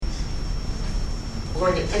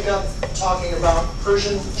We're going to pick up talking about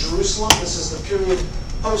Persian Jerusalem. This is the period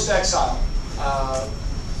post-exile.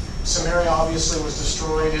 Samaria obviously was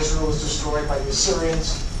destroyed. Israel was destroyed by the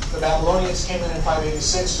Assyrians. The Babylonians came in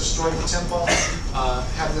 586, destroyed the temple,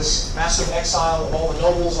 had this massive exile of all the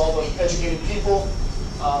nobles, all the educated people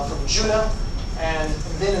from Judah. And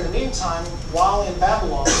then in the meantime, while in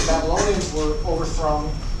Babylon, the Babylonians were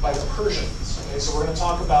overthrown by the Persians. Okay, so we're going to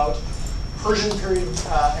talk about Persian period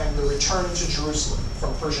and the return to Jerusalem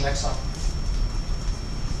from Persian exile.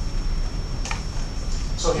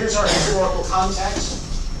 So here's our historical context.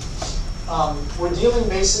 We're dealing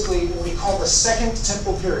basically what we call the Second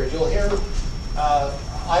Temple period. You'll hear,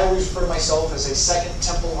 I always refer to myself as a Second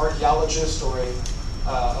Temple archaeologist or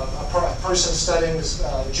a person studying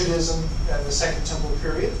Judaism in the Second Temple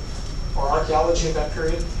period, or archaeology of that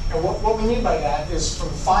period. And what we mean by that is from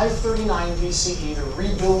 539 BCE, the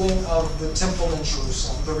rebuilding of the temple in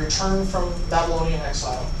Jerusalem, the return from Babylonian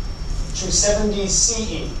exile, to 70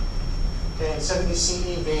 CE. Okay, and 70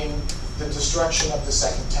 CE being the destruction of the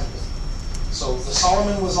Second Temple. So the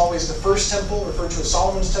Solomon was always the first temple, referred to as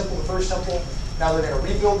Solomon's temple, the first temple. Now they're going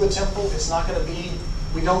to rebuild the temple. It's not going to be,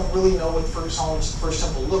 we don't really know what Solomon's first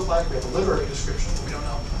temple looked like. We have a literary description, but we don't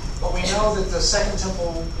know. But we know that the Second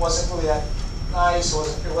Temple wasn't really that nice.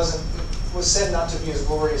 It was said not to be as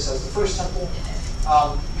glorious as the first temple.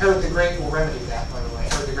 Herod the Great will remedy that, by the way.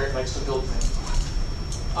 Herod the Great likes to build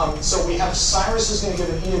things. So we have Cyrus is going to give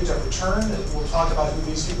an edict of return. We'll talk about who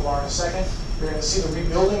these people are in a second. We're going to see the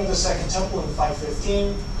rebuilding of the Second Temple in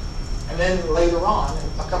 515. And then later on,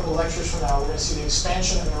 a couple of lectures from now, we're going to see the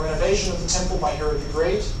expansion and the renovation of the temple by Herod the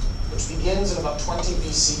Great, which begins in about 20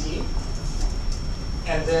 BCE.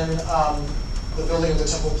 And then the building of the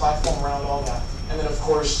temple platform around all that. And then, of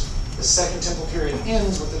course, the Second Temple period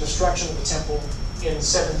ends with the destruction of the temple in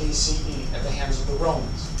 70 CE at the hands of the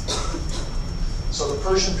Romans. So the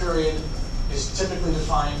Persian period is typically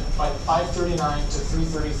defined by 539 to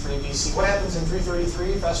 333 BC. What happens in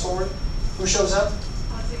 333? Fast forward. Who shows up?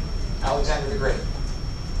 Alexander the Great.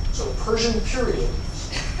 So the Persian period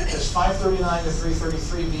is 539 to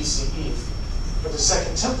 333 BCE. But the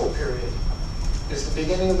Second Temple period is the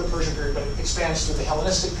beginning of the Persian period, but it expands through the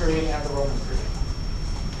Hellenistic period and the Roman period.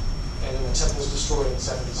 And then the temple is destroyed in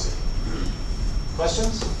 70 CE.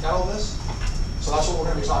 Questions? Got all this? So that's what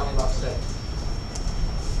we're going to be talking about today.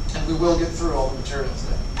 And we will get through all the material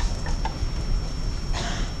today.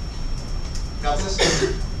 Got this? All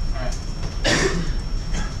right.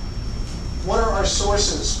 What are our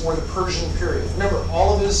sources for the Persian period? Remember,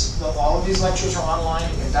 all of these lectures are online.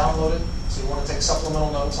 You can download it. So you want to take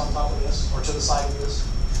supplemental notes on top of this, or to the side of this.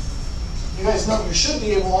 You guys know you should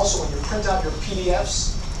be able also, when you print out your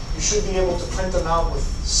PDFs, you should be able to print them out with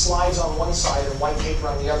slides on one side and white paper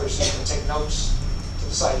on the other, so you can take notes to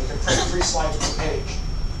the side. You can print 3 slides per page,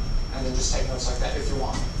 and then just take notes like that if you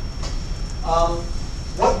want.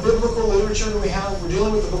 What biblical literature do we have? We're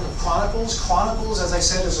dealing with the book of Chronicles. Chronicles, as I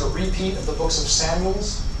said, is a repeat of the books of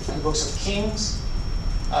Samuel's and books of Kings,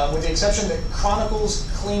 with the exception that Chronicles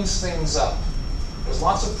cleans things up. There's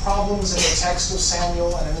lots of problems in the text of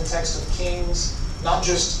Samuel and in the text of Kings, not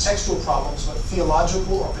just textual problems, but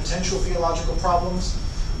theological or potential theological problems.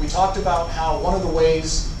 We talked about how one of the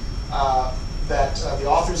ways that the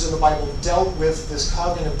authors of the Bible dealt with this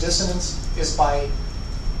cognitive dissonance is by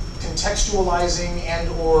contextualizing and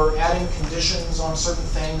or adding conditions on certain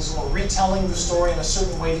things, or retelling the story in a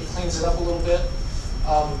certain way that cleans it up a little bit.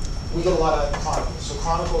 We get a lot of Chronicles. So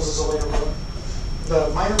Chronicles is a later book. The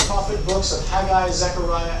minor prophet books of Haggai,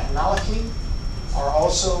 Zechariah, and Malachi are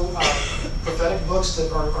also prophetic books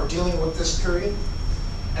that are dealing with this period.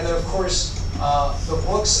 And then, of course, the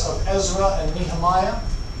books of Ezra and Nehemiah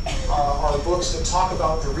are books that talk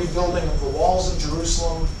about the rebuilding of the walls of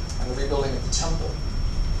Jerusalem and the rebuilding of the temple.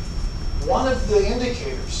 One of the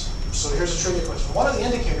indicators, so here's a trivia question, one of the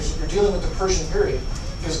indicators that you're dealing with the Persian period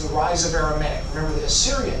is the rise of Aramaic. Remember, the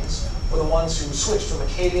Assyrians were the ones who switched from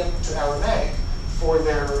Akkadian to Aramaic for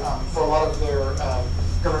a lot of their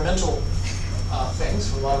governmental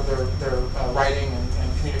things, for a lot of their writing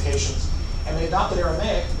and communications. And they adopted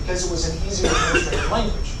Aramaic because it was an easier administrative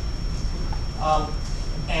language.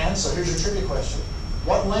 And so here's your trivia question.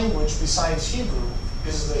 What language besides Hebrew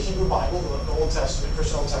is the Hebrew Bible, the Old Testament,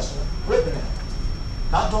 Christian Old Testament, written in?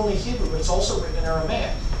 Not only Hebrew, but it's also written in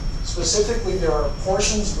Aramaic. Specifically, there are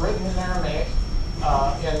portions written in Aramaic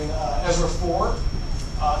in Ezra 4,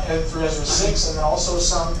 through Ezra 6, and then also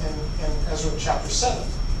some in Ezra chapter 7.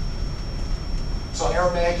 So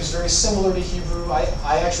Aramaic is very similar to Hebrew.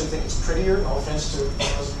 I actually think it's prettier. No offense to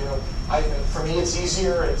those, for me it's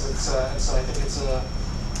easier. I think it's a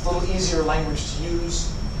little easier language to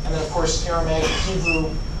use. And And then, of course, Aramaic and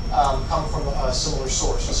Hebrew come from a similar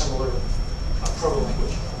source, a similar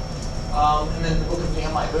proto-language. And then the book of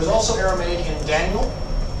Nehemiah. There's also Aramaic in Daniel.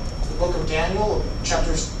 The book of Daniel,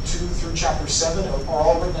 chapters 2 through chapter 7, are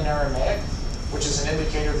all written in Aramaic, which is an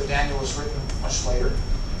indicator that Daniel was written much later.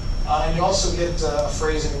 And you also get a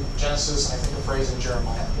phrase in Genesis, and I think a phrase in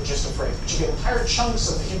Jeremiah, but just a phrase. But you get entire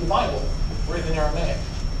chunks of the Hebrew Bible written in Aramaic.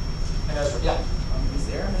 And Ezra, yeah? Is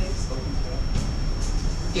Aramaic spoken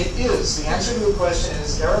today? It is. The answer to the question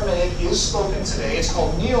is Aramaic is spoken today. It's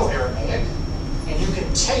called Neo-Aramaic. And you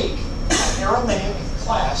can take an Aramaic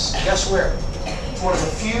class, guess where? It's one of the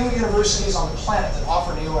few universities on the planet that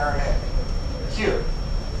offer Neo-Aramaic. Here.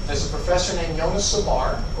 There's a professor named Jonas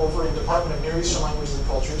Sabar over in the Department of Near Eastern Languages and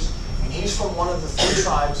Cultures, and he's from one of the 3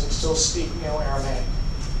 tribes that still speak Neo-Aramaic.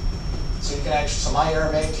 So you can actually, so my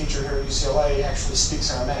Aramaic teacher here at UCLA actually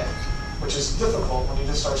speaks Aramaic, which is difficult when he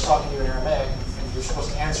just starts talking to you in Aramaic and you're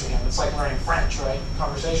supposed to answer him. It's like learning French, right?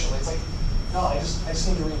 Conversationally. It's like, no, I just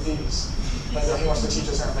need to read these. But he wants to teach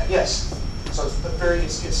us Aramaic. Yes. So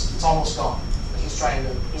it's almost gone. But he's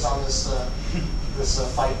on this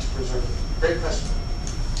fight to preserve it. Great question.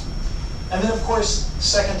 And then, of course,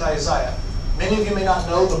 2nd Isaiah. Many of you may not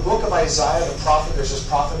know the book of Isaiah, the prophet. There's this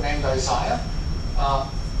prophet named Isaiah.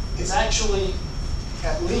 It's actually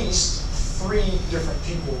at least 3 different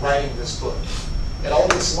people writing this book. It all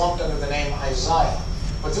gets lumped under the name Isaiah.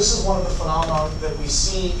 But this is one of the phenomena that we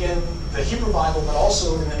see in the Hebrew Bible, but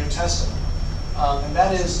also in the New Testament. And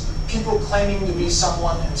that is people claiming to be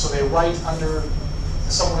someone, and so they write under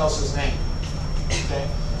someone else's name. Okay?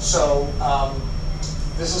 So,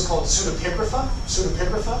 this is called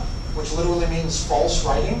pseudepigrapha, which literally means false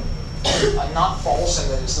writing. Not false in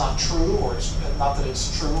that it's not true, or it's not that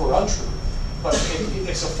it's true or untrue, but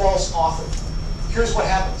it's a false author. Here's what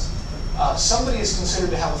happens. Somebody is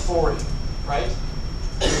considered to have authority, right?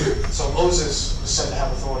 So Moses was said to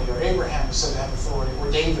have authority, or Abraham was said to have authority,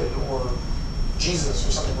 or David, or Jesus,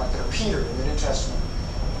 or something like that, or Peter in the New Testament.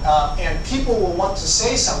 And people will want to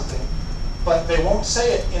say something, but they won't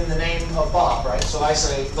say it in the name of Bob, right? So I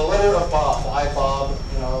say, the letter of Bob, I Bob,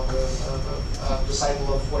 the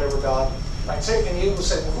disciple of whatever God, right? And you will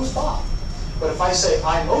say, well, who's Bob? But if I say,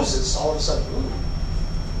 I Moses, all of a sudden, ooh,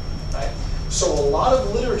 right? So a lot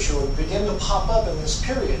of literature will begin to pop up in this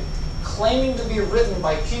period, claiming to be written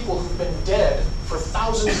by people who've been dead for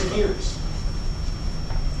thousands of years.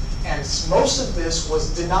 And most of this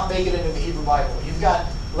did not make it into the Hebrew Bible. You've got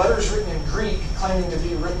letters written in Greek claiming to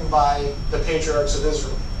be written by the patriarchs of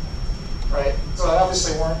Israel, right? So they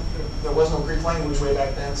obviously there was no Greek language way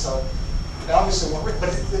back then, so they obviously weren't written,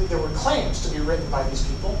 but there were claims to be written by these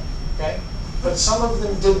people, okay? But some of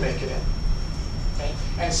them did make it in, okay?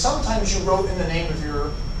 And sometimes you wrote in the name of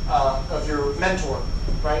your mentor,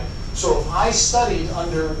 right? So if I studied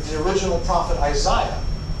under the original prophet Isaiah,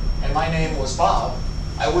 and my name was Bob,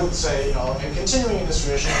 I wouldn't say, and continuing in this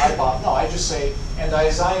tradition, I Bob. No, I just say, and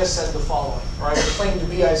Isaiah said the following. Or I would claim to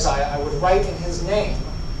be Isaiah. I would write in his name.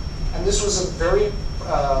 And this was a very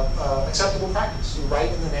acceptable practice. You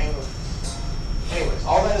write in the name of... Anyways,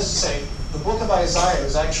 all that is to say, the book of Isaiah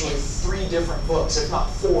is actually 3 different books, if not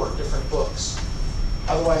 4 different books.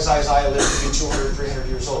 Otherwise, Isaiah lived to be 200, 300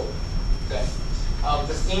 years old. Okay?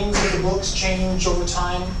 The themes of the books change over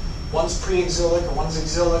time. One's pre-exilic, or one's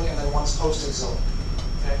exilic, and then one's post-exilic.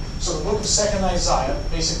 Okay? So the book of 2nd Isaiah,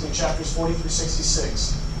 basically chapters 40 through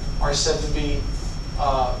 66, are said to be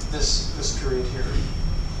this period here.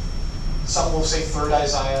 Some will say 3rd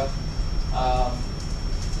Isaiah,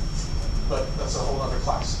 but that's a whole other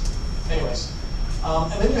class. Anyways,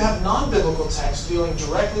 and then you have non-biblical texts dealing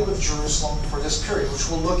directly with Jerusalem for this period, which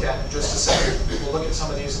we'll look at in just a second. We'll look at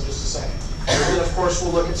some of these in just a second. And then, of course,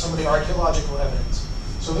 we'll look at some of the archaeological evidence.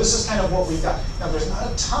 So this is kind of what we've got. Now, there's not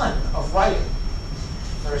a ton of writing.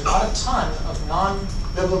 There's not a ton of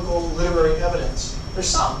non-biblical literary evidence. There's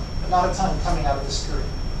some, but not a ton coming out of this period.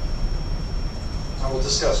 And we'll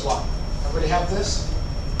discuss why. Everybody have this?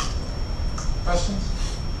 Questions?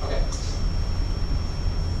 Okay.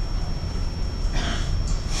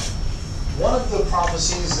 One of the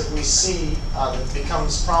prophecies that we see that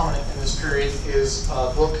becomes prominent in this period is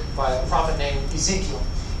a book by a prophet named Ezekiel.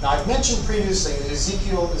 Now, I've mentioned previously that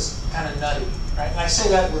Ezekiel is kind of nutty, right? And I say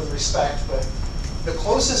that with respect, but the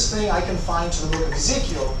closest thing I can find to the book of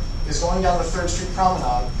Ezekiel is going down the 3rd Street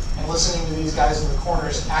Promenade and listening to these guys in the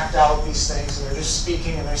corners act out these things, and they're just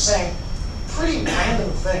speaking, and they're saying pretty random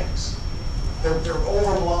things. They're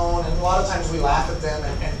overblown, and a lot of times we laugh at them,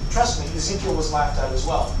 and trust me, Ezekiel was laughed at as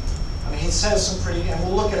well. I mean, he says some pretty, and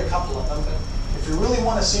we'll look at a couple of them, but if you really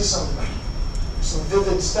want to see some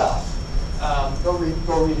vivid stuff, go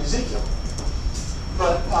read Ezekiel.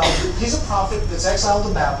 But he's a prophet that's exiled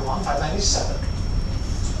to Babylon, 597.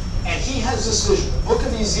 And he has this vision. The book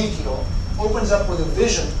of Ezekiel opens up with a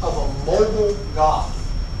vision of a mobile God.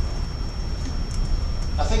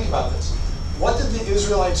 Now think about this. What did the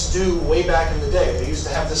Israelites do way back in the day? They used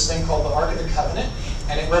to have this thing called the Ark of the Covenant,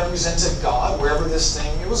 and it represented God wherever this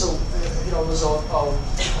thing. It was a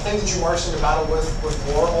thing that you marched into battle with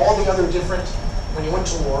war. All the other different, when you went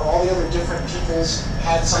to war, all the other different peoples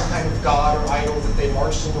had some kind of god or idol that they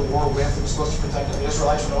marched into war with. It was supposed to protect them. The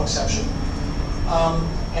Israelites were no exception.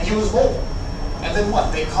 And he was mobile. And then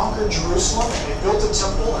what? They conquered Jerusalem, and they built a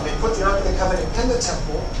temple, and they put the Ark of the Covenant in the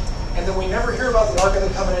temple, and then we never hear about the Ark of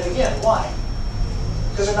the Covenant again. Why?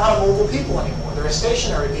 Because they're not a mobile people anymore. They're a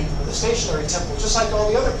stationary people with a stationary temple, just like all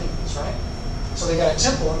the other peoples, right? So they got a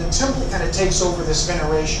temple, and the temple kind of takes over this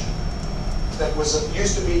veneration that was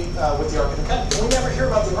used to be with the Ark of the Covenant. We never hear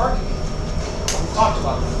about the Ark again. We've talked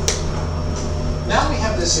about that. Now we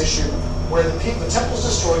have this issue where the temple's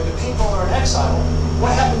destroyed, the people are in exile.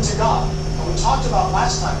 What happened to God? And we talked about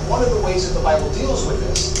last time, one of the ways that the Bible deals with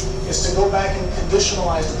this is to go back and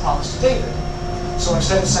conditionalize the promise to David. So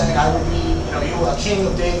instead of saying, I will be, you a king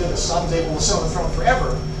of David, a son of David will sit on the throne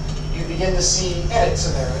forever, you begin to see edits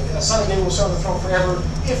in there. A son of David will sit on the throne forever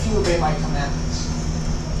if you obey my commandments.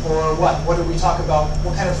 Or what? What did we talk about?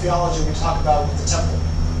 What kind of theology did we talk about with the temple?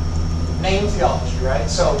 Name theology, right?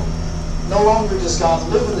 So no longer does God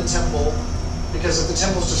live in the temple, because if the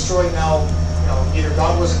temple's destroyed now, either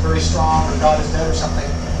God wasn't very strong or God is dead or something.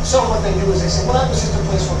 So what they do is they say, well, that was just a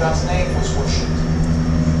place where God's name was worshipped.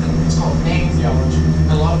 And it's called name theology.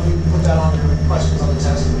 And a lot of you put that on your questions on the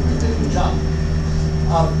test and you did a good job.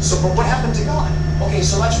 But what happened to God? Okay,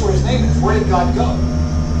 so that's where his name is. Where did God go?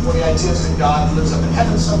 Well, the idea is that God lives up in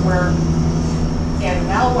heaven somewhere. And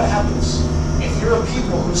now what happens? If you're a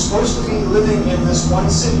people who's supposed to be living in this one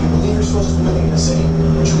city, you believe you're supposed to be living in a city,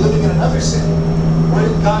 but you're living in another city, where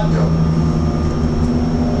did God go?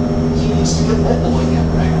 He needs to get mobile again,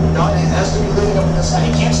 right? God has to be living up in the sky.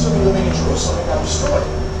 He can't still be living in Jerusalem. It got destroyed.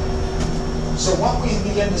 So what we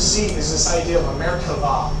begin to see is this idea of a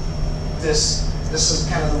Merkavah. This is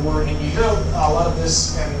kind of the word, and you hear a lot of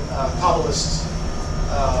this in Kabbalists.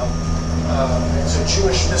 It's a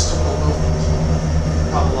Jewish mystical movement.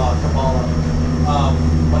 Kabbalah,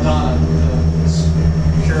 Madonna.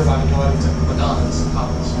 You hear about it, you know what Madonna is in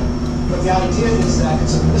Kabbalists. But the idea is that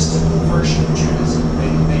it's a mystical version of Judaism.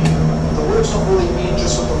 The words don't really mean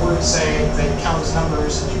just what the words say. They count as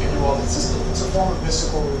numbers, and you can do all this. It's a form of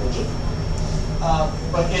mystical religion.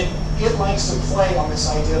 But it likes to play on this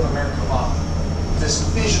idea of a Merkavah, this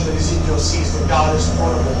vision that Ezekiel sees that God is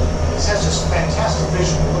portable. He has this fantastic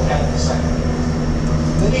vision. We'll look at it in a second.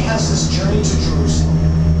 Then he has this journey to Jerusalem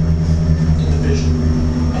in the vision.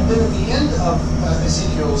 And then at the end of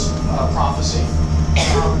Ezekiel's prophecy,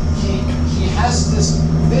 he has this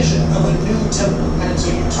vision of a new temple, and it's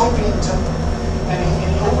a utopian temple. And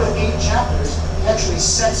in over 8 chapters, he actually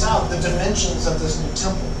sets out the dimensions of this new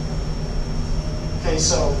temple. Okay,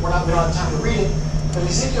 so we don't have time to read it, but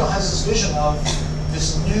Ezekiel has this vision of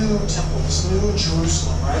this new temple, this new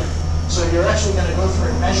Jerusalem, right? So you're actually going to go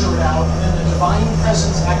through and measure it out, and then the divine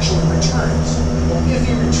presence actually returns. Well, if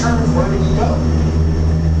he returns, where did he go?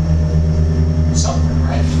 Somewhere,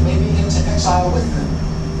 right? Maybe into exile with them.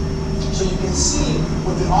 So you can see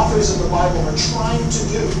what the authors of the Bible are trying to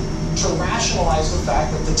do to rationalize the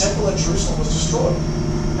fact that the temple at Jerusalem was destroyed.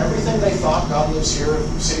 Everything they thought, God lives here,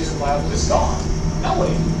 cities of the Bible, is gone. Now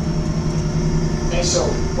what do you do? Okay, so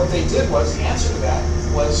what they did was, the answer to that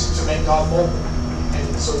was to make God mobile. And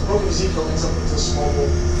so the book of Ezekiel ends up with this mobile.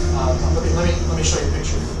 Let me show you a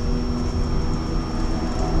picture.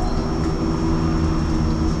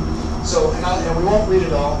 So, and we won't read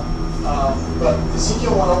it all, but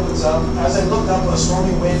Ezekiel 1 opens up. As I looked up, a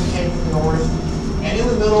stormy wind came from the north, and in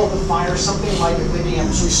the middle of the fire, something like a gleaming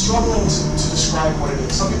ember. So he's struggling to describe what it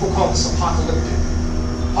is. Some people call this apocalyptic.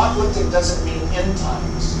 Apocalyptic doesn't mean end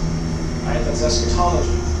times, right? That's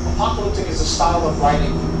eschatology. Apocalyptic is a style of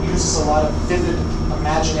writing. It uses a lot of vivid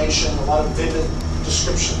imagination, a lot of vivid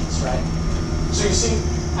descriptions, right? So you see,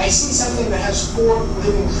 I see something that has 4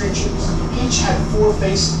 living creatures. Each had 4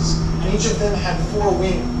 faces, and each of them had 4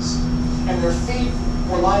 wings. And their feet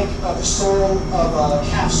were like the sole of a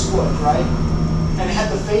calf's foot, right? And it had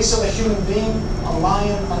the face of a human being, a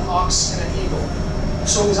lion, an ox, and an eagle.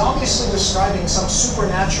 So he's obviously describing some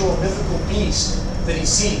supernatural, mythical beast that he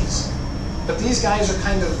sees. But these guys are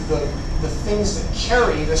kind of the things that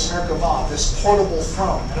carry this Merkavah, this portable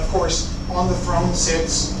throne. And of course, on the throne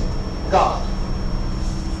sits God.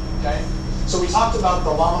 Okay? So we talked about the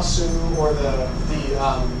Lamasu or the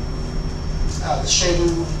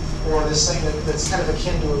Shedu, or this thing that's kind of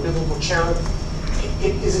akin to a biblical cherub.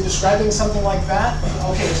 Is it describing something like that?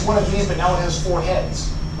 Okay, it's one of these, but now it has 4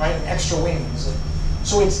 heads, right, and extra wings.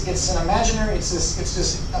 So it's an imaginary. It's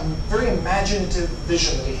this very imaginative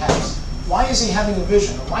vision that he has. Why is he having a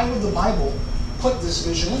vision? Why would the Bible put this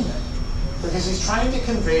vision in there? Because he's trying to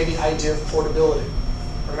convey the idea of portability.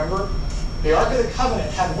 Remember, the Ark of the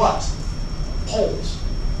Covenant had what? Poles.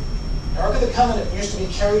 The Ark of the Covenant used to be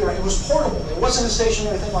carried around. It was portable. It wasn't a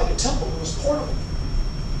stationary thing like a temple. It was portable.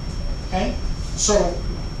 Okay? So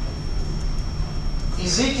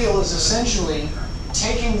Ezekiel is essentially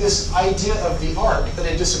taking this idea of the ark that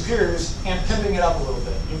it disappears and pimping it up a little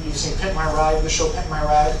bit. You've seen Pimp My Ride, the show Pimp My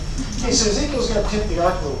Ride. Okay, so Ezekiel's going to pimp the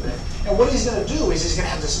ark a little bit. And what he's going to do is he's going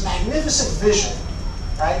to have this magnificent vision,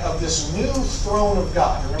 right, of this new throne of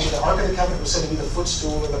God. Remember, the Ark of the Covenant was said to be the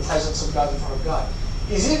footstool or the presence of God in front of God.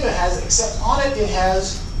 Ezekiel has, except on it, it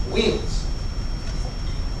has wheels.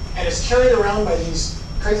 And it's carried around by these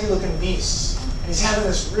crazy-looking beasts. And he's having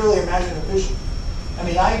this really imaginative vision. And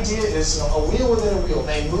the idea is, a wheel within a wheel.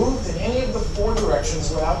 They moved in any of the 4 directions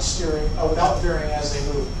without veering as they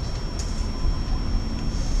moved.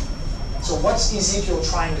 So what's Ezekiel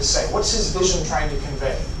trying to say? What's his vision trying to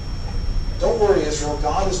convey? Don't worry, Israel.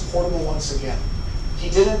 God is portable once again. He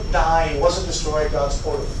didn't die. He wasn't destroyed. God's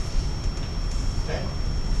portable. Okay?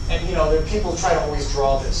 And there people try to always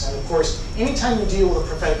draw this. And of course, anytime you deal with a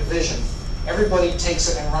prophetic vision, everybody takes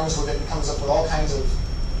it and runs with it and comes up with all kinds of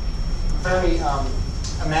very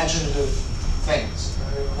imaginative things.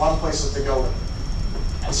 There are a lot of places to go with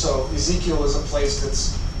it. And so Ezekiel is a place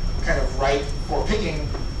that's kind of ripe for picking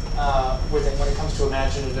with it when it comes to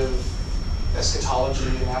imaginative eschatology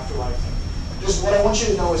and afterlife. Just what I want you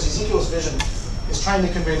to know is Ezekiel's vision is trying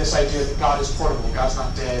to convey this idea that God is portable. God's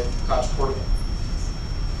not dead. God's portable.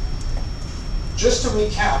 Just to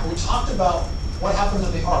recap, we talked about what happened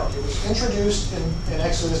to the ark. It was introduced in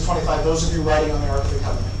Exodus 25, those of you writing on the Ark of the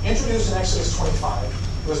Covenant. Introduced in Exodus 25.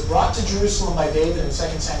 It was brought to Jerusalem by David in 2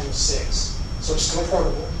 Samuel 6. So it's still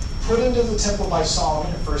portable. Put into the temple by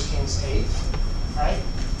Solomon in 1 Kings 8. Right?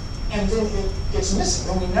 And then it gets missing.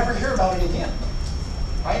 Then we never hear about it again.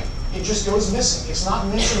 Right? It just goes missing. It's not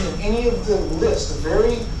mentioned in any of the list, a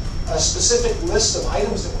very specific list of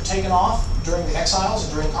items that were taken off during the exiles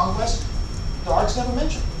and during conquest. The ark's never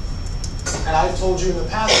mentioned. And I've told you in the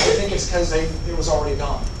past, I think it's because it was already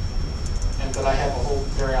gone. And but I have a whole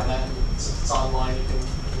theory on that. It's online. You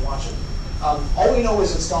can watch it. All we know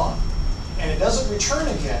is it's gone. And it doesn't return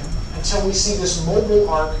again until we see this mobile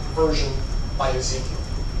ark version by Ezekiel.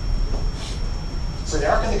 So the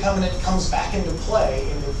Ark of the Covenant comes back into play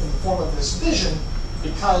in the form of this vision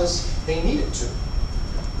because they need it to.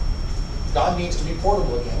 God needs to be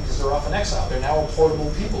portable again because they're off in exile. They're now a portable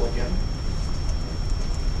people again.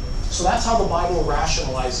 So that's how the Bible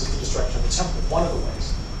rationalizes the destruction of the temple. One of the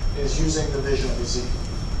ways is using the vision of Ezekiel.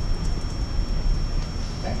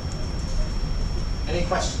 Okay? Any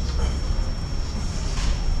questions?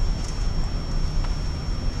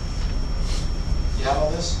 You have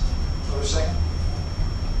all this? Another second?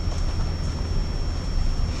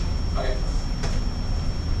 Okay.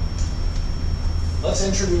 Let's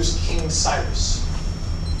introduce King Cyrus,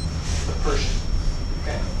 the Persian.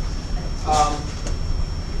 Okay.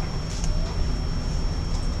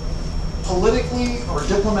 Politically or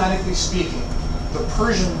diplomatically speaking, the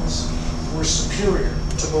Persians were superior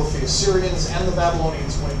to both the Assyrians and the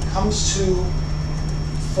Babylonians when it comes to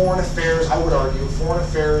foreign affairs, I would argue, foreign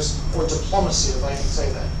affairs or diplomacy, if I can say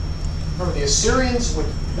that. Remember, the Assyrians would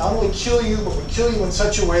not only kill you, but would kill you in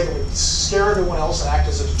such a way that would scare everyone else and act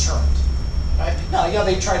as a deterrent. Right? Now, yeah,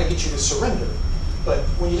 they'd try to get you to surrender, but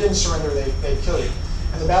when you didn't surrender, they'd kill you.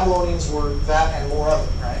 And the Babylonians were that and more of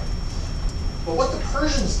it, right? But what the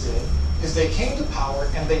Persians did is they came to power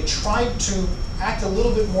and they tried to act a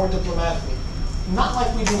little bit more diplomatically. Not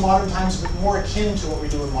like we do modern times, but more akin to what we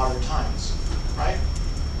do in modern times, right?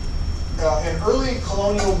 In early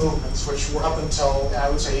colonial movements, which were up until, I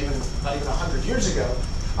would say, not even 100 years ago,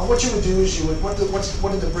 what you would do is what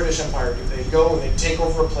did the British Empire do? They'd go and they'd take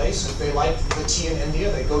over a place. If they liked the tea in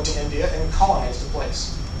India, they'd go to India and colonize the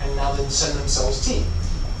place. And now they'd send themselves tea.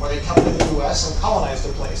 Or they'd come to the U.S. and colonize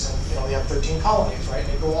the place. And they have 13 colonies, right?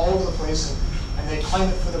 They go all over the place and they claim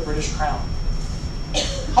it for the British crown.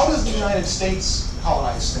 How does the United States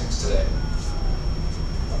colonize things today?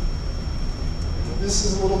 This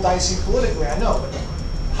is a little dicey politically, I know, but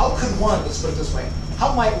how could one, let's put it this way,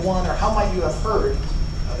 how might one or how might you have heard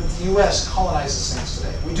that the U.S. colonizes things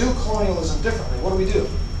today? We do colonialism differently. What do?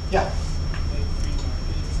 Yeah.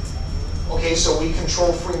 Okay, so we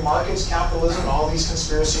control free markets, capitalism, all these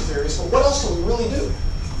conspiracy theories, but what else do we really do?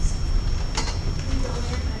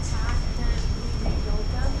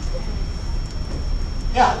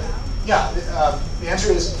 Yeah. The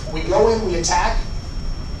answer is we go in, we attack,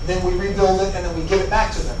 then we rebuild it, and then we give it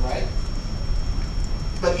back to them, right?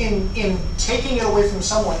 But in taking it away from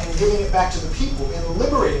someone and giving it back to the people, in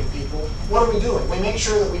liberating people, what are we doing? We make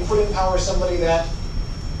sure that we put in power somebody that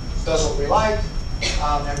does what we like,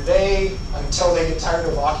 and they, until they get tired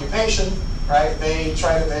of occupation, right? They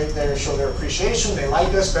try to they show their appreciation. They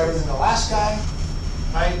like us better than the last guy,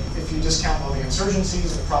 right? If you discount all the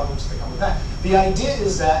insurgencies and the problems that come with that. The idea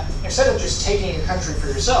is that instead of just taking a country for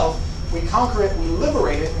yourself, we conquer it, we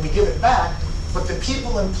liberate it, and we give it back. But the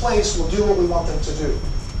people in place will do what we want them to do.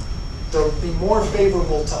 They'll be more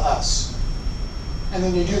favorable to us. And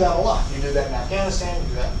then you do that a lot. You do that in Afghanistan, you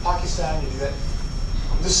do that in Pakistan, you do that.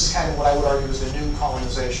 This is kind of what I would argue is the new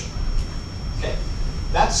colonization. Okay,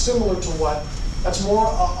 that's similar to what, that's more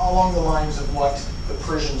along the lines of what the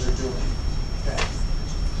Persians are doing. Okay.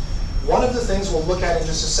 One of the things we'll look at in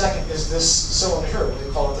just a second is this cylinder here.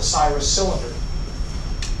 We call it the Cyrus cylinder.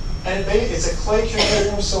 And it's a clay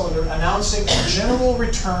cuneiform cylinder announcing a general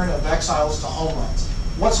return of exiles to homelands.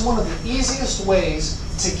 What's one of the easiest ways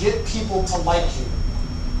to get people to like you?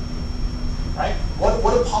 Right?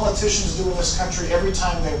 What do politicians do in this country every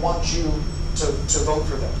time they want you to vote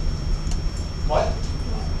for them? What?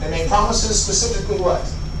 They make promises, specifically what?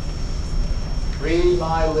 Read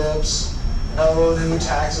my lips, no new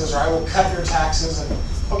taxes, or I will cut your taxes. And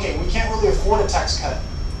okay, we can't really afford a tax cut,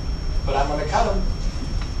 but I'm going to cut them.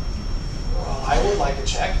 Well, I would like a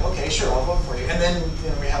check. Okay, sure, I'll vote for you. And then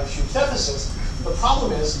we have huge deficits. The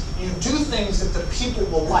problem is you do things that the people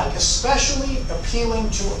will like, especially appealing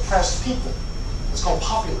to oppressed people. It's called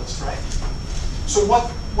populist, right? So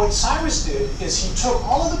what Cyrus did is he took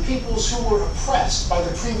all of the peoples who were oppressed by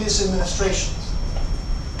the previous administrations,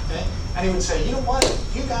 okay? And he would say, you know what?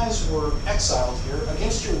 You guys were exiled here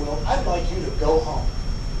against your will. I'd like you to go home.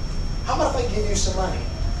 How about if I give you some money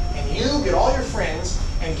and you get all your friends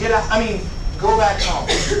and get out, go back home.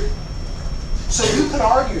 So you could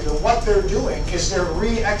argue that what they're doing is they're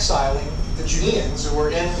re-exiling the Judeans who are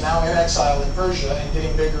now in exile in Persia and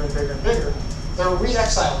getting bigger and bigger and bigger. They're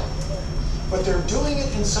re-exiling. But they're doing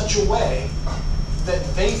it in such a way that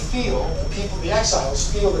they feel, the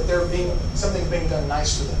exiles feel that something's being done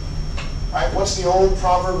nice to them. Right? What's the old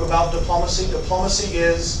proverb about diplomacy? Diplomacy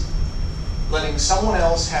is letting someone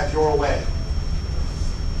else have your way.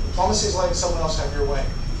 Diplomacy is letting someone else have your way.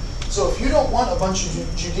 So if you don't want a bunch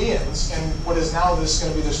of Judeans in what is now going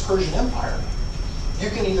to be this Persian Empire, you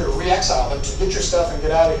can either re-exile them to get your stuff and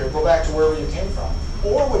get out of here, go back to wherever you came from.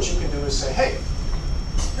 Or what you can do is say, hey,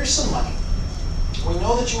 here's some money. We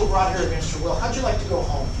know that you were brought here against your will. How'd you like to go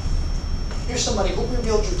home? Here's some money. Go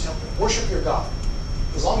rebuild your temple. Worship your God.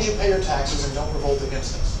 As long as you pay your taxes and don't revolt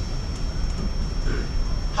against us.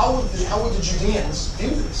 How would the Judeans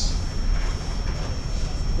view this?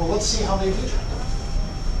 Well, let's see how they view it.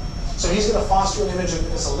 So he's going to foster an image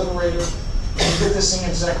of as a liberator. You get this thing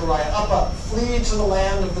in Zechariah. Up, flee to the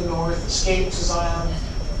land of the north, escape to Zion,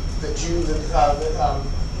 you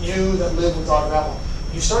that live with God of Babylon.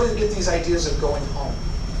 You started to get these ideas of going home.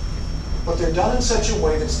 But they're done in such a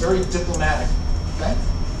way that's very diplomatic. Okay?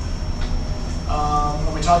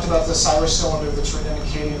 When we talked about the Cyrus cylinder that's written in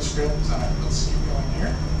Akkadian script, let's keep going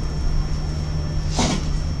here.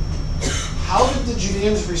 How did the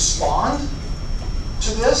Judeans respond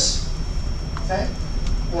to this? Okay?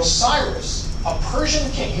 Well, Cyrus, a Persian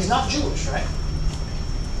king, he's not Jewish, right?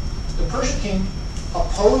 The Persian king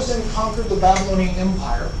opposed and conquered the Babylonian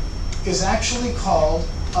Empire is actually called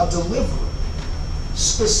a deliverer.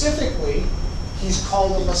 Specifically, he's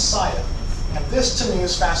called a Messiah. And this to me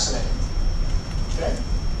is fascinating. Okay?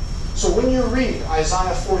 So when you read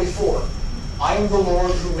Isaiah 44, I am the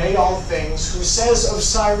Lord who made all things, who says of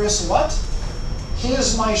Cyrus what? He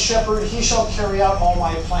is my shepherd, he shall carry out all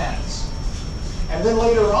my plans. And then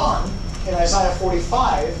later on, in Isaiah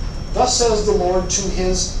 45, thus says the Lord to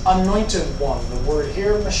his anointed one. The word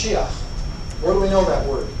here, Mashiach. Where do we know that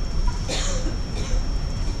word?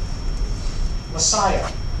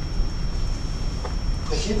 Messiah.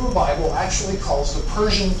 The Hebrew Bible actually calls the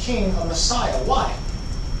Persian king a Messiah. Why?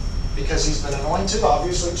 Because he's been anointed,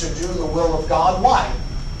 obviously, to do the will of God. Why?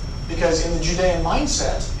 Because in the Judean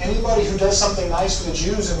mindset, anybody who does something nice for the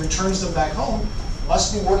Jews and returns them back home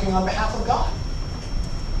must be working on behalf of God.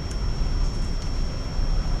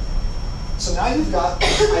 So now you've got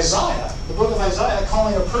Isaiah, the book of Isaiah,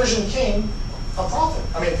 calling a Persian king a prophet.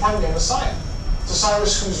 A Messiah. To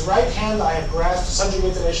Cyrus, whose right hand I have grasped to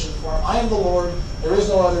subjugate the nations before him. I am the Lord, there is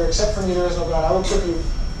no other, except for me there is no God. I will equip you,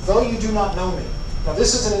 though you do not know me. Now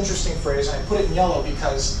this is an interesting phrase, and I put it in yellow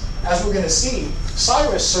because, as we're going to see,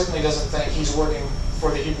 Cyrus certainly doesn't think he's working for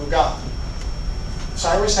the Hebrew God.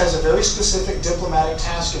 Cyrus has a very specific diplomatic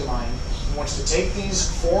task in mind. He wants to take these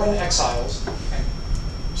foreign exiles and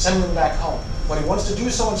send them back home. But he wants to do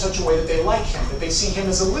so in such a way that they like him, that they see him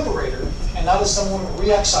as a liberator and not as someone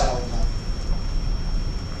re-exiling them.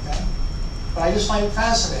 Okay? But I just find it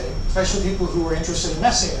fascinating, especially people who are interested in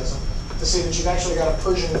Messianism, to see that you've actually got a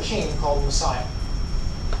Persian king called Messiah.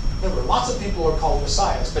 Remember, lots of people are called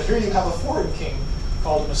Messiahs, but here you have a foreign king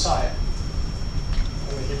called Messiah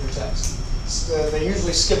in the Hebrew text. They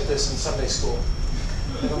usually skip this in Sunday school.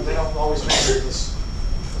 They don't always mention this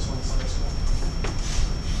one in Sunday school.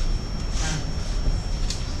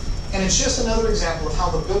 And it's just another example of how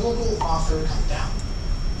the biblical author comes down.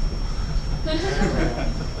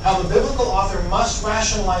 How the biblical author must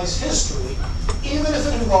rationalize history, even if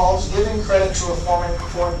it involves giving credit to a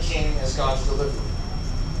foreign king as God's deliverer.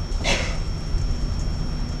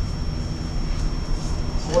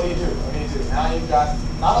 So what do you do? What do you do? Now you've got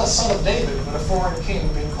not a son of David, but a foreign king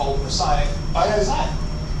being called Messiah by Isaiah.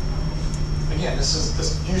 Again,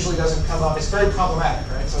 this usually doesn't come up. It's very problematic,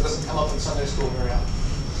 right? So it doesn't come up in Sunday school very often.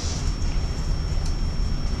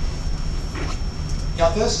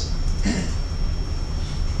 Got this?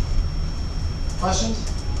 Questions?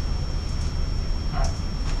 All right.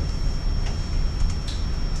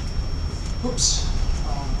 Oops.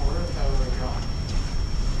 Where we go?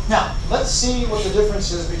 Now, let's see what the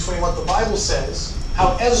difference is between what the Bible says,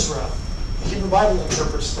 how Ezra, the Hebrew Bible,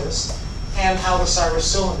 interprets this, and how the Cyrus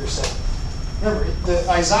cylinder said it. Remember,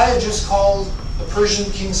 Isaiah just called the Persian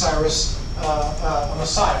King Cyrus a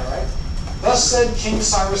Messiah, right? Thus said King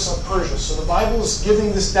Cyrus of Persia. So the Bible is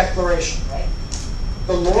giving this declaration, right?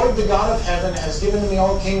 The Lord, the God of heaven, has given me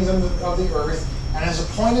all kingdoms of the earth, and has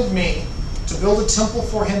appointed me to build a temple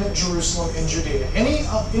for him at Jerusalem in Judea. Any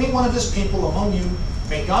one of his people among you,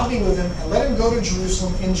 may God be with him, and let him go to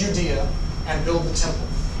Jerusalem in Judea and build the temple.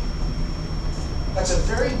 That's a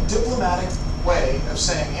very diplomatic way of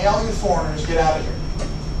saying, hey, all you foreigners, get out of here.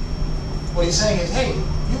 What he's saying is, hey,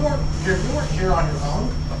 you weren't here on your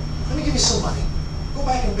own. Let me give you some money. Go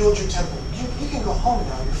back and build your temple. You can go home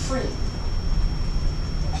now. You're free.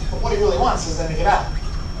 But what he really wants is them to get out.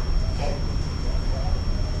 Okay?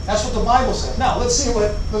 That's what the Bible says. Now let's see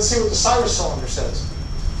what the Cyrus cylinder says.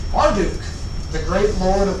 Marduk, the great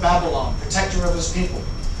lord of Babylon, protector of his people,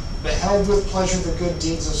 beheld with pleasure the good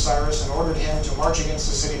deeds of Cyrus and ordered him to march against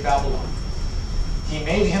the city Babylon. He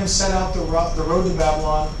made him set out the road to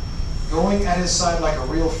Babylon, going at his side like a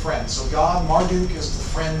real friend. So God, Marduk, is the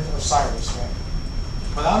friend of Cyrus, right?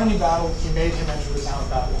 Without any battle, he made him enter the town of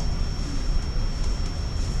Babylon.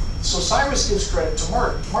 So Cyrus gives credit to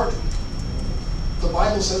Marduk. The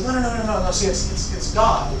Bible says, no. See, it's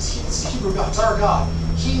God. It's the Hebrew God. It's our God.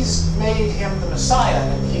 He's made him the Messiah,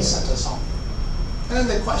 and he sent us home. And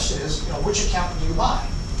then the question is, which account do you buy?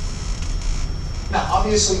 Now,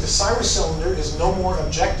 obviously, the Cyrus cylinder is no more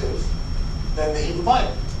objective than the Hebrew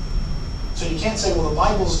Bible. So you can't say, well, the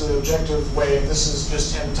Bible's the objective way, and this is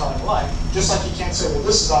just him telling a lie. Just like you can't say, well,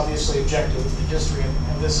 this is obviously objective in history,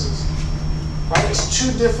 and this is, right? It's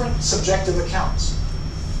two different subjective accounts.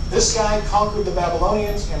 This guy conquered the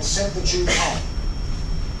Babylonians and sent the Jews home.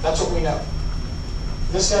 That's what we know.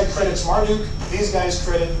 This guy credits Marduk. These guys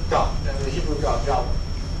credit God, the Hebrew God, Yahweh.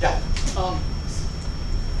 Yeah.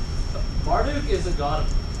 Marduk is a god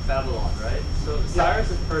of Babylon, right? So Cyrus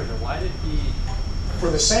is Persian. Why did he? For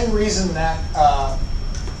the same reason that,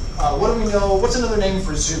 what do we know? What's another name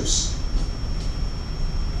for Zeus?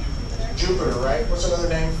 Jupiter, right? What's another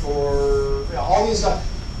name for all these gods?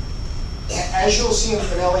 As you'll see in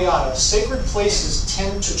Eliada, sacred places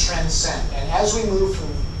tend to transcend. And as we move from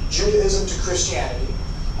Judaism to Christianity,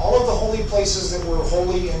 all of the holy places that were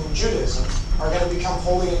holy in Judaism are going to become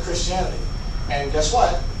holy in Christianity. And guess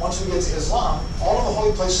what? Once we get to Islam, all of the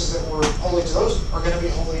holy places that were holy to those are going to be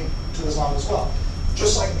holy to Islam as well.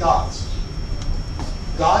 Just like gods.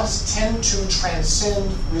 Gods tend to transcend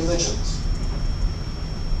religions.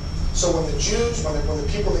 So when the Jews, when the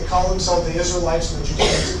people that call themselves the Israelites and the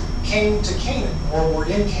Judeans came to Canaan, or were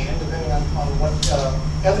in Canaan, depending on what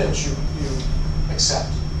evidence you accept,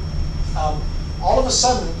 all of a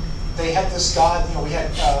sudden they had this God. We had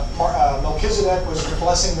Melchizedek was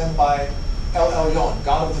blessing them by El Elyon,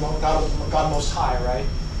 God Most High, right?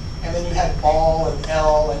 And then you had Baal and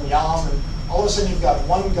El and Yam, and all of a sudden you've got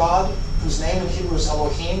one God whose name in Hebrew is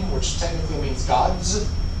Elohim, which technically means gods,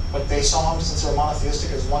 but they saw him, since they're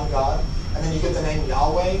monotheistic, as one God. And then you get the name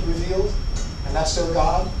Yahweh revealed, and that's their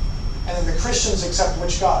God. And then the Christians accept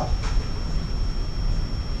which God?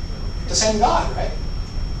 The same God, right?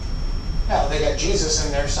 Now, they got Jesus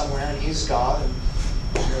in there somewhere, and he's God,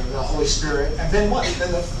 and the Holy Spirit. And then what?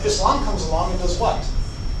 Then Islam comes along and does what?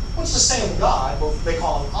 Well, it's the same God. Well, they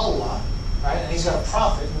call him Allah, right? And he's got a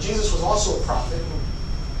prophet. And Jesus was also a prophet. And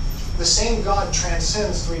the same God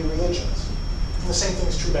transcends three religions. And the same thing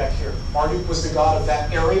is true back here. Marduk was the god of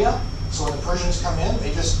that area. So when the Persians come in,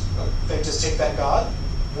 they just take that god,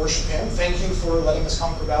 worship him. Thank you for letting us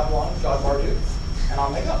conquer Babylon, God Marduk, and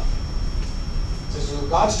on they go. So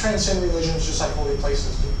gods transcend religions just like holy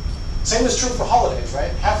places do. Same is true for holidays,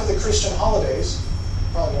 right? Half of the Christian holidays,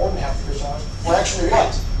 probably more than half the Christian holidays, were actually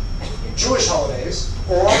what? Jewish holidays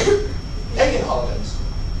or pagan holidays.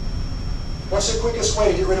 What's the quickest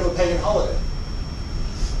way to get rid of a pagan holiday?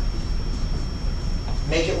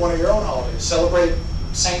 Make it one of your own holidays. Celebrate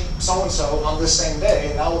Saint so-and-so on this same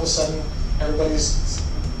day, and all of a sudden everybody's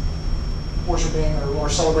worshiping or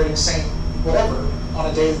celebrating Saint whatever on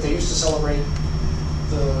a day that they used to celebrate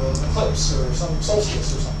the eclipse or some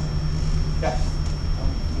solstice or something. Yeah?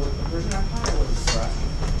 Was the Persian Empire or was it Zoroastrian?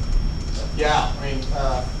 Yeah, I mean,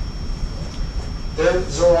 their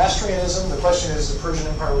Zoroastrianism, the question is, the Persian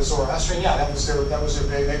Empire was Zoroastrian? Yeah, that was their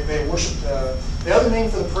big, they worshipped, the other name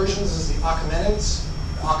for the Persians is the Achaemenids,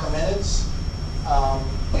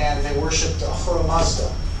 and they worshipped Ahura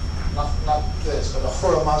Mazda. Not this, but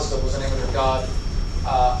Ahura Mazda was the name of their god,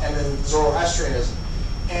 and then Zoroastrianism.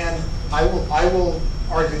 And I will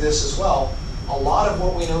argue this as well. A lot of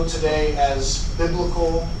what we know today as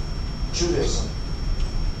biblical Judaism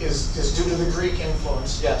is due to the Greek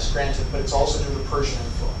influence, yes, granted, but it's also due to Persian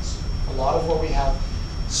influence. A lot of what we have,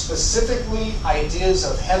 specifically ideas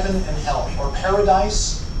of heaven and hell, or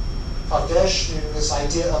paradise, Kadesh, this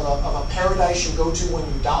idea of a paradise you go to when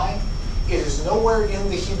you die, it is nowhere in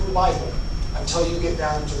the Hebrew Bible until you get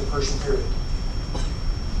down to the Persian period.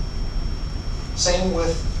 Same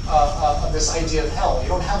with this idea of hell. You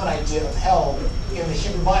don't have an idea of hell in the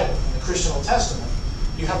Hebrew Bible. In the Christian Old Testament,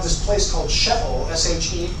 you have this place called Sheol,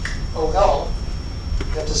 S-H-E-O-L. You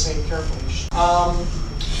have to say it carefully.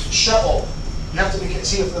 Sheol. You have to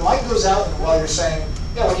see if the mic goes out, and while you're saying,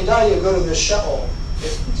 yeah, when you die, you go to this Sheol.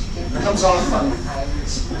 It comes off funny. Right?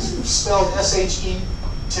 It's spelled S-H-E,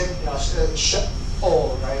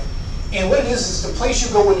 Sheol, right? And what it is the place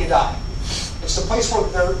you go when you die. It's the place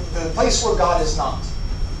where God is not.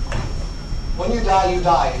 When you die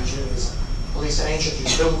in Judaism, at least in ancient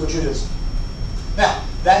Judaism, biblical Judaism. Now,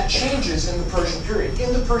 that changes in the Persian period.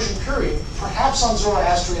 In the Persian period, perhaps on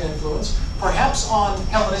Zoroastrian influence, perhaps on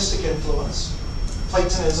Hellenistic influence,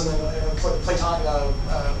 Platonism and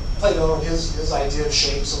Plato and his idea of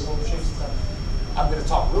shapes and little shapes. I'm going to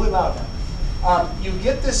talk really loud now. You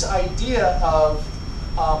get this idea of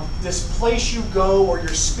this place you go where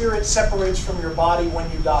your spirit separates from your body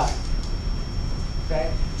when you die.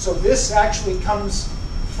 Okay? So this actually comes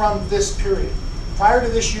from this period. Prior to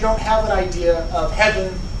this, you don't have an idea of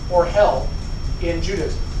heaven or hell in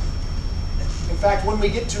Judaism. In fact, when we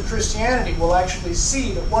get to Christianity, we'll actually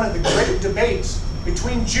see that one of the great debates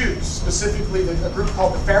between Jews, specifically a group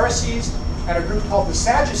called the Pharisees and a group called the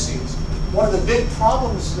Sadducees, one of the big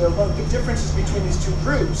problems, one of the big differences between these two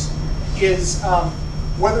groups is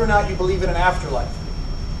whether or not you believe in an afterlife.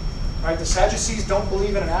 Right? The Sadducees don't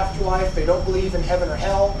believe in an afterlife. They don't believe in heaven or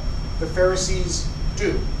hell. The Pharisees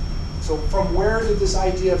do. So from where did this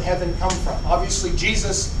idea of heaven come from? Obviously,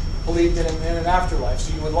 Jesus believed in an afterlife,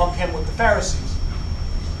 so you would lump him with the Pharisees.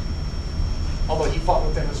 Although he fought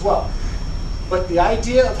with them as well. But the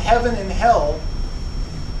idea of heaven and hell,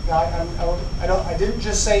 I didn't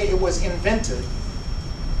just say it was invented,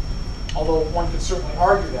 although one could certainly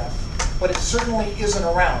argue that, but it certainly isn't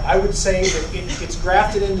around. I would say that it's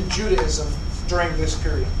grafted into Judaism during this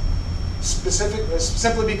period. Specifically,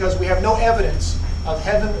 simply because we have no evidence of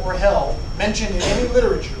heaven or hell mentioned in any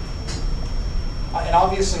literature, and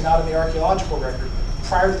obviously not in the archaeological record,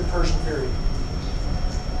 prior to the Persian period.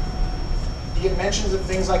 You get mentions of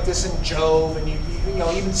things like this in Job, and you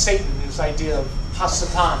know, even Satan, this idea of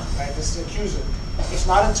Hasatan, right, this accuser. It's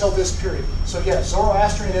not until this period. So yes,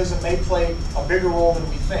 Zoroastrianism may play a bigger role than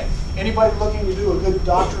we think. Anybody looking to do a good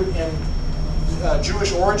doctorate in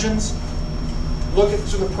Jewish origins, look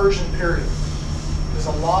to the Persian period. Because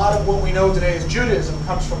a lot of what we know today as Judaism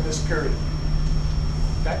comes from this period.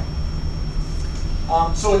 Okay?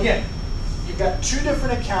 So again, you've got two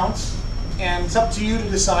different accounts, and it's up to you to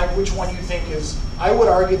decide which one you think is. I would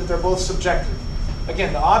argue that they're both subjective.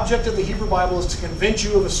 Again, the object of the Hebrew Bible is to convince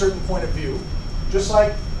you of a certain point of view, just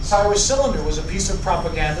like Cyrus Cylinder was a piece of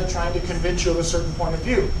propaganda trying to convince you of a certain point of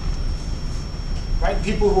view. Right?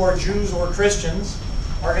 People who are Jews or Christians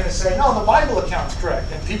are going to say, no, the Bible account's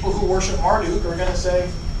correct. And people who worship Marduk are going to say,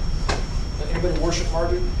 anybody worship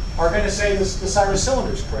Marduk? Are going to say the Cyrus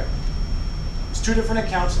Cylinder is correct. It's two different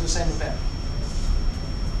accounts of the same event.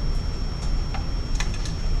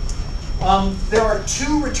 There are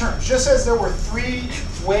 2 returns. Just as there were 3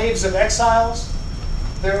 waves of exiles,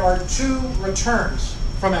 there are 2 returns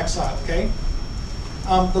from exile, okay?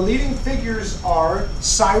 The leading figures are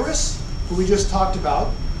Cyrus, who we just talked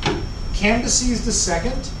about, Cambyses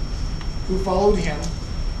II, who followed him,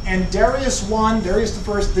 and Darius I,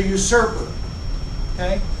 the usurper,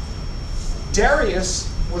 okay? Darius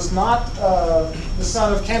was not the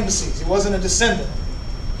son of Cambyses. He wasn't a descendant.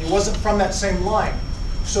 He wasn't from that same line.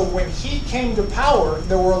 So when he came to power,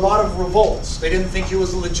 there were a lot of revolts. They didn't think he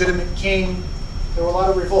was a legitimate king. There were a lot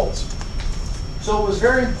of revolts. So it was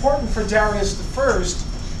very important for Darius I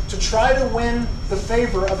to try to win the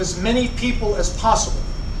favor of as many people as possible.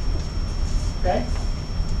 Okay?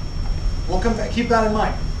 We'll come back. Keep that in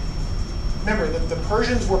mind. Remember that the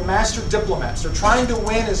Persians were master diplomats. They're trying to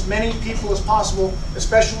win as many people as possible,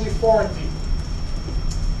 especially foreign people.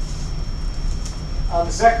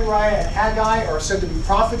 Zechariah and Haggai are said to be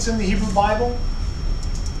prophets in the Hebrew Bible.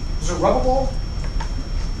 Zerubbabel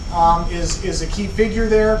is a key figure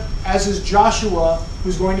there, as is Joshua,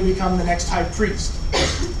 who's going to become the next high priest.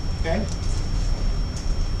 Okay?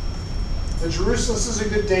 The Jerusalem, this is a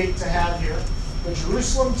good date to have here. The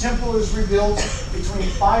Jerusalem temple is rebuilt between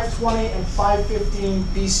 520 and 515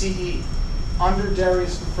 BCE under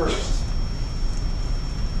Darius I.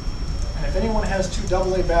 And if anyone has 2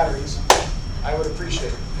 AA batteries, I would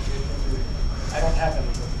appreciate it. I don't have any,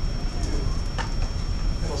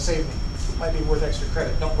 but it'll save me. It might be worth extra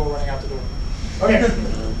credit. Don't go running out the door. Okay.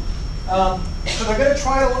 So they're going to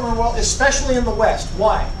try to learn well, especially in the West.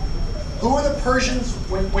 Why? Who are the Persians?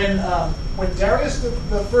 When Darius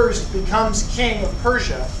I becomes king of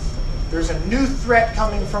Persia, there's a new threat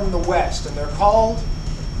coming from the West, and they're called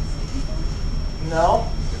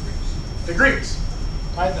the Greeks.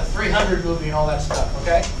 Right? The 300 movie and all that stuff.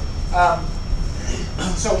 Okay.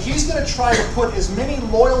 So he's going to try to put as many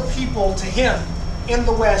loyal people to him in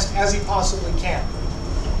the West as he possibly can,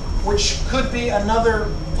 which could be another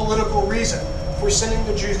political reason for sending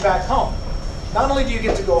the Jews back home. Not only do you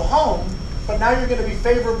get to go home, but now you're going to be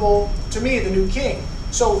favorable to me, the new king.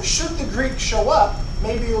 So should the Greeks show up,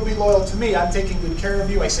 maybe you'll be loyal to me. I'm taking good care of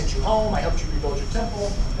you. I sent you home. I helped you rebuild your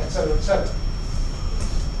temple, etc., etc.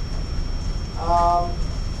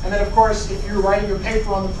 And then, of course, if you're writing your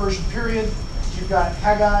paper on the Persian period, you've got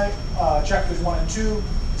Haggai, chapters 1 and 2,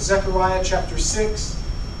 Zechariah, chapter 6,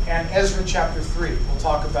 and Ezra, chapter 3. We'll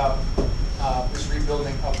talk about this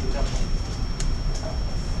rebuilding of the temple.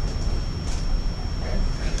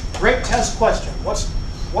 Okay. Great test question.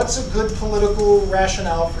 What's a good political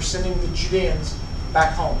rationale for sending the Judeans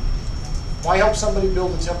back home? Why help somebody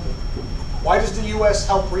build a temple? Why does the U.S.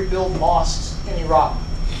 help rebuild mosques in Iraq?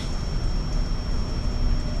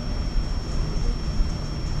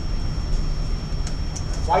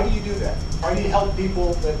 Why do you do that? Why do you help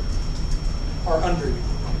people that are under you?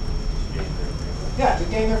 Yeah, to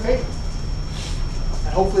gain their favor.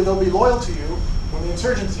 And hopefully they'll be loyal to you when the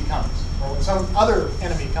insurgency comes, or when some other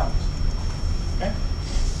enemy comes. Okay?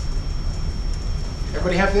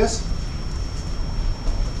 Everybody have this?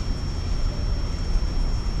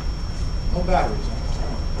 No batteries.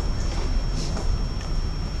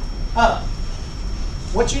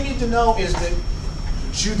 What you need to know is that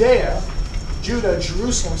Judah,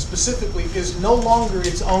 Jerusalem specifically, is no longer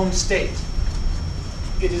its own state.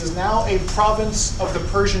 It is now a province of the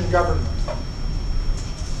Persian government.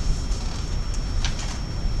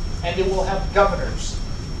 And it will have governors.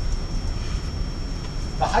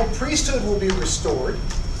 The high priesthood will be restored.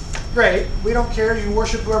 Great, we don't care. You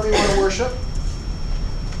worship whoever you want to worship.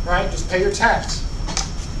 Right? Just pay your tax.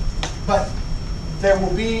 But there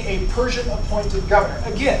will be a Persian appointed governor.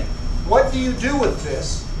 Again, what do you do with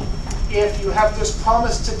this if you have this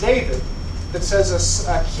promise to David that says a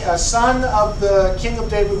son of the king of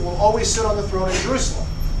David will always sit on the throne in Jerusalem?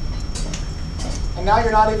 And now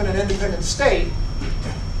you're not even an independent state,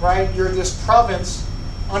 right? You're this province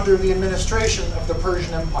under the administration of the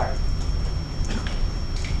Persian Empire.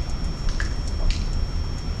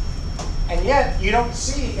 And yet, you don't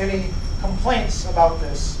see any complaints about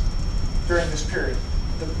this during this period.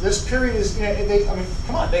 This period is,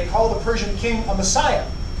 come on, they call the Persian king a messiah.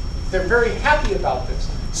 They're very happy about this.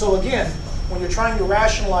 So again, when you're trying to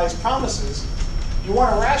rationalize promises, you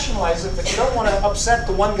want to rationalize it, but you don't want to upset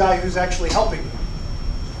the one guy who's actually helping you.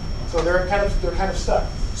 So they're kind of stuck.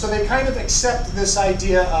 So they kind of accept this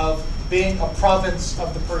idea of being a province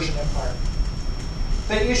of the Persian Empire.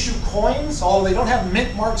 They issue coins, although they don't have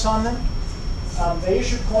mint marks on them. They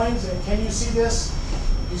issue coins, and can you see this?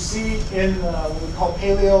 You see in what we call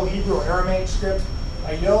Paleo, Hebrew, or Aramaic script,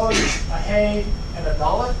 a yod, a hey, and a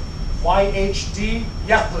dalet. YHD,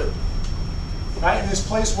 Yahud. right? And this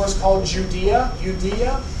place was called Judea.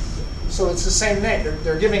 So it's the same name.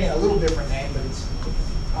 They're giving it a little different name, but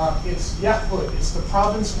it's Yehud. It's the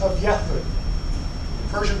province of Yehud, the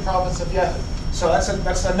Persian province of Yehud. So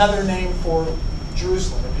that's another name for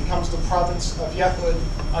Jerusalem. It becomes the province of Yehud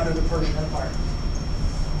under the Persian Empire.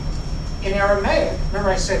 In Aramaic, remember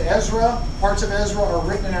I said Ezra, parts of Ezra are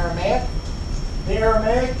written in Aramaic. The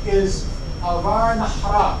Aramaic is Avar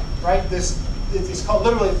Nahara, right? It's called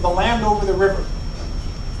literally the land over the river,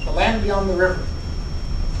 the land beyond the river.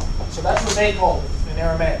 So that's what they called it in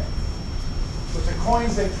Aramaic. With the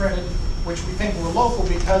coins they printed, which we think were local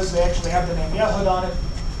because they actually have the name Yehud on it,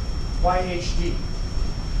 YHD,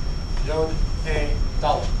 Yod He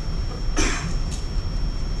Dalet.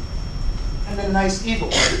 And then a nice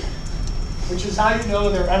eagle, which is how you know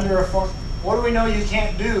they're under a form. What do we know you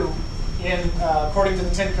can't do according to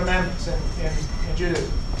the Ten Commandments in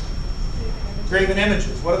Judaism? Graven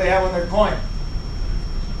images. What do they have on their coin?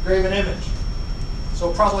 Graven image.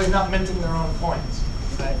 So probably not minting their own coins.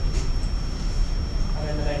 Right?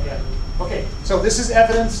 Okay, so this is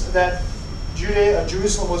evidence that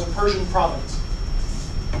Jerusalem was a Persian province.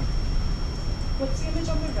 What's the image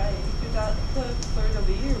on the right? Is that the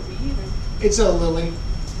fleur-de-lis or weed? Or? It's a lily.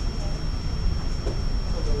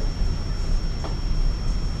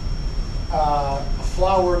 A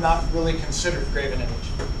flower not really considered graven image.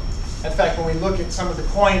 In fact, when we look at some of the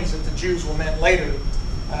coins that the Jews will mint later,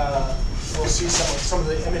 we'll see some of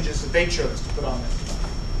the images that they chose to put on there.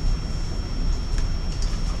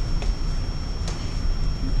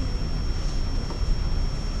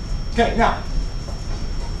 Okay, now,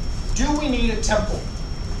 do we need a temple?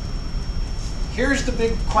 Here's the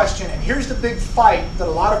big question, and here's the big fight that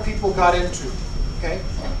a lot of people got into. Okay?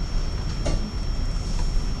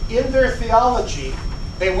 In their theology,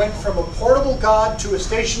 they went from a portable God to a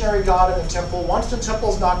stationary God in the temple. Once the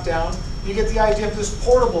temple's knocked down, you get the idea of this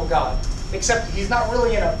portable God. Except he's not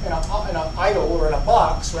really in an idol or in a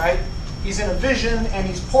box, right? He's in a vision and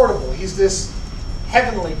he's portable. He's this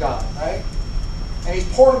heavenly God, right? And he's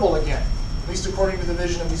portable again, at least according to the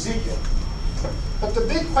vision of Ezekiel. But the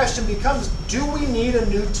big question becomes, do we need a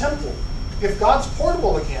new temple? If God's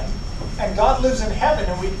portable again, and God lives in heaven,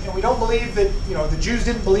 and we don't believe that, the Jews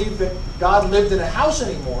didn't believe that God lived in a house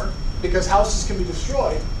anymore, because houses can be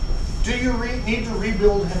destroyed, do you need to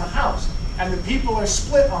rebuild him a house? And the people are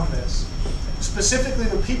split on this. Specifically,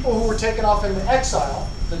 the people who were taken off into exile,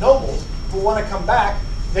 the nobles, who want to come back,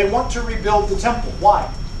 they want to rebuild the temple. Why?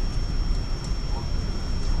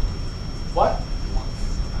 What?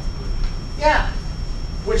 Yeah.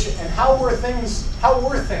 And how were things?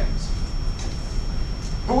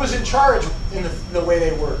 Who was in charge in the way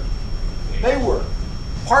they were? They were.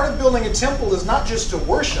 Part of building a temple is not just to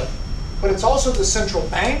worship, but it's also the central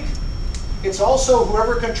bank. It's also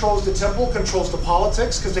whoever controls the temple controls the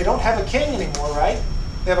politics, because they don't have a king anymore, right?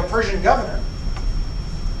 They have a Persian governor.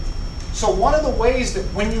 So one of the ways that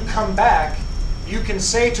when you come back, you can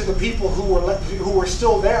say to the people who were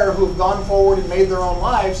still there, who have gone forward and made their own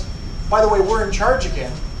lives, by the way, we're in charge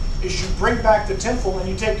again, is you bring back the temple and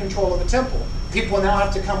you take control of the temple. People now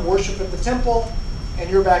have to come worship at the temple, and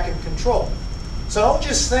you're back in control. So don't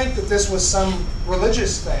just think that this was some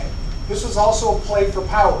religious thing. This was also a play for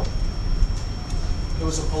power. It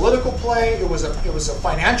was a political play. It was a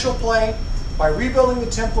financial play. By rebuilding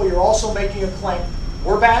the temple, you're also making a claim.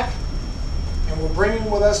 We're back, and we're bringing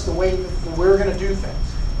with us the way that we're going to do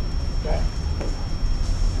things. Okay.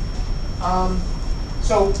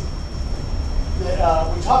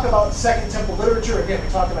 We talk about Second Temple literature. Again, we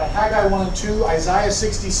talk about Haggai 1 and 2, Isaiah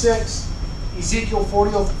 66, Ezekiel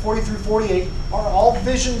 40 through 48 are all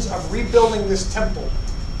visions of rebuilding this temple.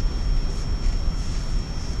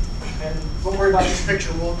 And don't worry about this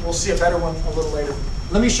picture. We'll see a better one a little later.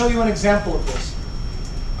 Let me show you an example of this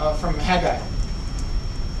from Haggai.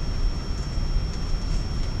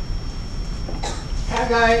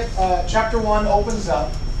 Haggai chapter 1 opens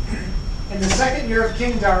up. In the second year of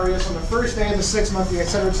King Darius, on the first day of the 6th month,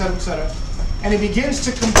 etc., etc., etc., and he begins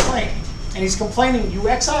to complain. And he's complaining, you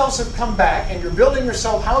exiles have come back, and you're building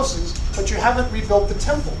yourself houses, but you haven't rebuilt the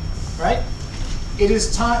temple, right?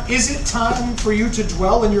 Is it time for you to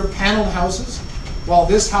dwell in your paneled houses while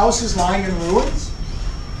this house is lying in ruins?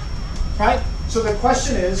 Right? So the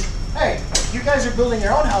question is, hey, you guys are building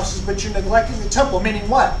your own houses, but you're neglecting the temple, meaning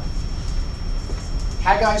what?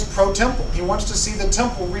 Haggai's pro-temple. He wants to see the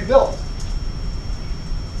temple rebuilt.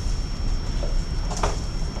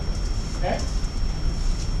 Okay?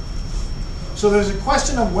 So there's a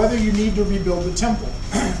question of whether you need to rebuild the temple.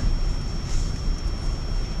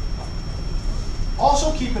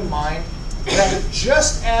 Also keep in mind that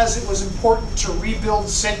just as it was important to rebuild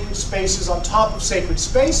sacred spaces on top of sacred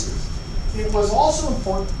spaces, it was also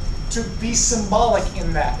important to be symbolic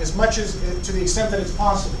in that, as much as to the extent that it's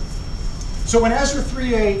possible. So in Ezra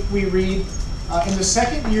 3:8, we read, in the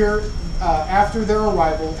second year after their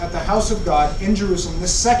arrival at the house of God in Jerusalem, the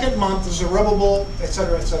second month of Zerubbabel,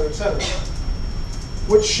 etc., etc., etc.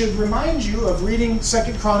 Which should remind you of reading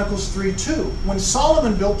 2 Chronicles 3:2. When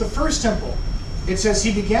Solomon built the first temple, it says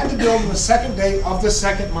he began to build on the second day of the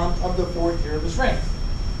second month of the fourth year of his reign.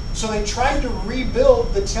 So they tried to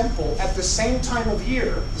rebuild the temple at the same time of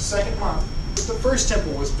year, the second month, that the first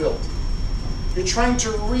temple was built. You're trying to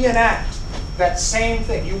reenact that same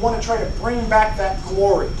thing. You want to try to bring back that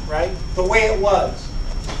glory, right? The way it was.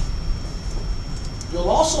 You'll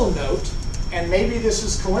also note, and maybe this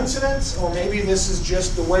is coincidence, or maybe this is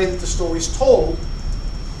just the way that the story's told,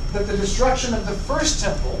 that the destruction of the first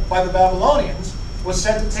temple by the Babylonians was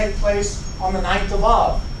said to take place on the 9th of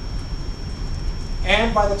Av.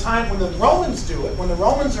 And by the time when the Romans do it, when the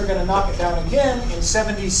Romans are going to knock it down again in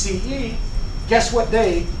 70 CE, guess what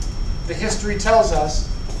day the history tells us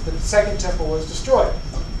that the second temple was destroyed?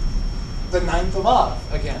 The 9th of Av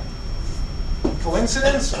again.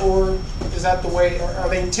 Coincidence, or is that the way, or are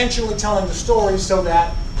they intentionally telling the story so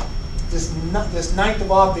that this 9th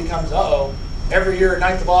of Av becomes, uh-oh, every year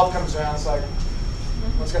 9th of Av comes around, it's like,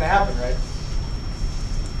 what's going to happen, right?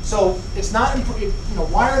 So it's not,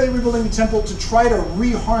 why are they rebuilding the temple? To try to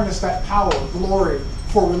reharness that power, glory,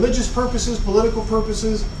 for religious purposes, political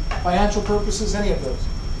purposes, financial purposes, any of those.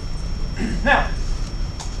 Now,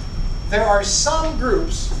 there are some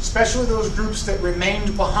groups, especially those groups that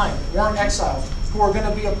remained behind, that weren't exiled, who are going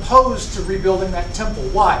to be opposed to rebuilding that temple.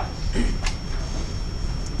 Why?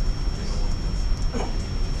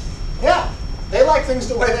 Yeah, they like things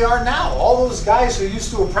the way they are now. All those guys who used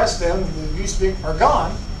to oppress them, who used to be, are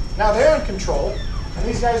gone. Now they're in control, and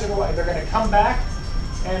these guys are going. They're going to come back,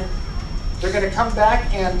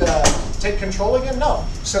 and take control again. No.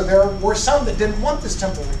 So there were some that didn't want this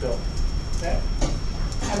temple rebuilt. Okay?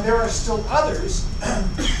 And there are still others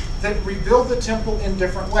that rebuild the temple in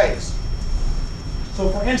different ways. So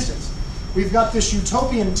for instance, we've got this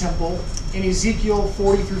utopian temple in Ezekiel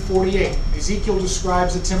 40 through 48. Ezekiel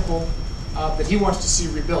describes a temple that he wants to see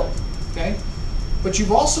rebuilt. Okay? But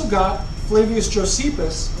you've also got Flavius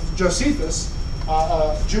Josephus,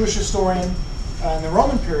 a Jewish historian in the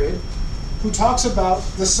Roman period, who talks about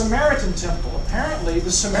the Samaritan temple. Apparently,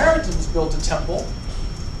 the Samaritans built a temple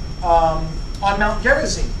on Mount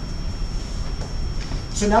Gerizim.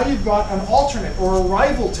 So now you've got an alternate or a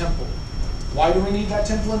rival temple. Why do we need that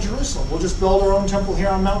temple in Jerusalem? We'll just build our own temple here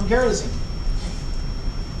on Mount Gerizim.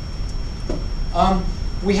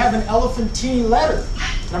 We have an Elephantine letter,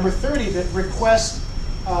 number 30, that requests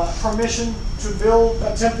permission to build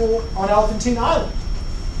a temple on Elephantine Island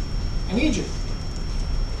in Egypt.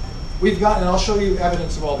 We've got, and I'll show you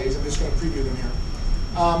evidence of all these. I'm just going to preview them here.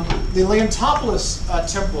 The Leontopolis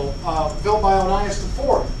temple built by Onias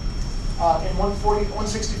IV in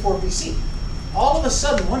 164 BC. All of a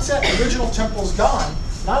sudden, once that original temple's gone,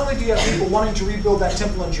 not only do you have people wanting to rebuild that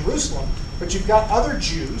temple in Jerusalem, but you've got other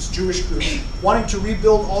Jews, Jewish groups, wanting to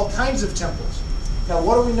rebuild all kinds of temples. Now,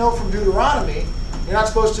 what do we know from Deuteronomy you're not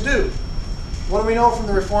supposed to do? What do we know from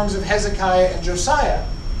the reforms of Hezekiah and Josiah?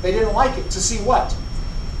 They didn't like it. To see what?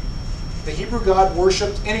 The Hebrew God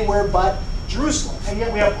worshipped anywhere but Jerusalem. And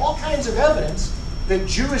yet we have all kinds of evidence that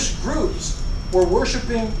Jewish groups were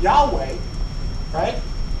worshiping Yahweh, right,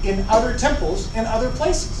 in other temples in other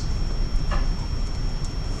places.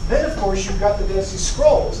 Then, of course, you've got the Dead Sea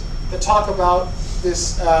Scrolls that talk about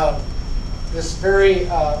this this very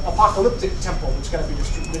apocalyptic temple that's going to be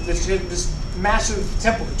destroyed. This massive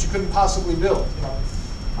temple that you couldn't possibly build.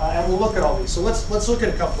 And we'll look at all these. So let's look at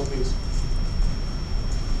a couple of these.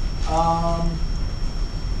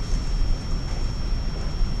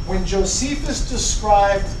 When Josephus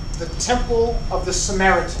described the temple of the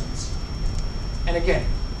Samaritans, and again,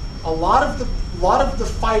 a lot of the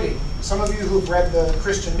fighting, some of you who've read the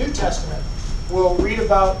Christian New Testament will read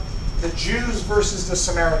about the Jews versus the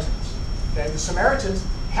Samaritans. Okay? The Samaritans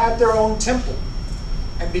had their own temple.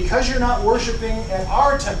 And because you're not worshiping at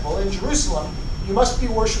our temple in Jerusalem, you must be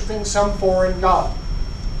worshiping some foreign god,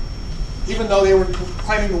 even though they were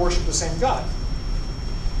claiming to worship the same God.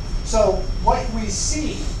 So what we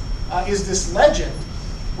see is this legend.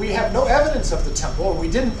 We have no evidence of the temple, or we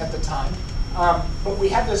didn't at the time, but we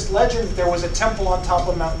have this legend that there was a temple on top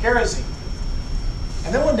of Mount Gerizim.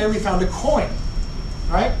 And then one day we found a coin,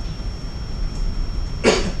 right?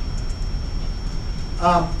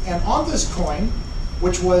 And on this coin,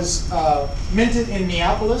 which was minted in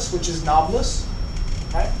Neapolis, which is Nablus,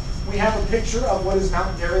 right? we have a picture of what is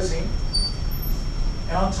Mount Gerizim.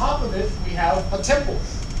 And on top of it, we have a temple.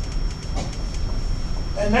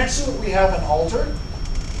 And next to it, we have an altar.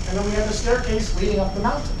 And then we have a staircase leading up the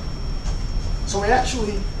mountain. So we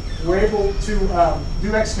actually were able to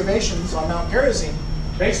do excavations on Mount Gerizim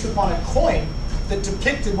based upon a coin that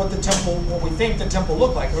depicted what we think the temple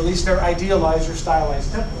looked like, or at least their idealized or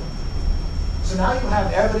stylized temple. So now you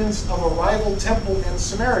have evidence of a rival temple in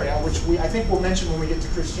Samaria, which I think we'll mention when we get to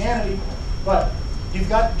Christianity. But you've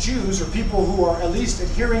got Jews, or people who are at least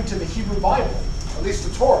adhering to the Hebrew Bible, at least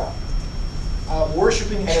the Torah,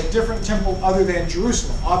 worshiping at a different temple other than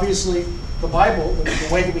Jerusalem. Obviously, the Bible, the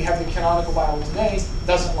way that we have the canonical Bible today,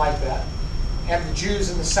 doesn't like that. And the Jews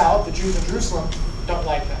in the south, the Jews in Jerusalem, don't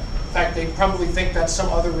like that. In fact, they probably think that's some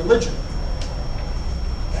other religion.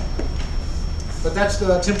 Okay? But that's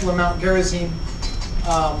the temple of Mount Gerizim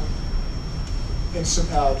in the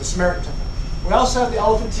Samaritan temple. We also have the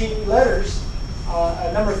Elephantine letters.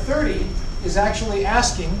 Number 30 is actually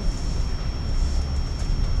asking,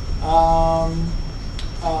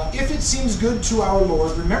 if it seems good to our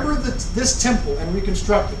Lord, remember this temple and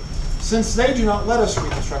reconstruct it, since they do not let us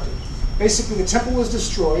reconstruct it. Basically, the temple was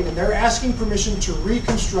destroyed, and they're asking permission to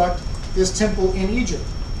reconstruct this temple in Egypt.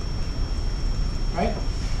 Right?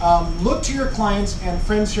 Look to your clients and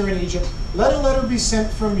friends here in Egypt. Let a letter be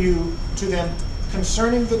sent from you to them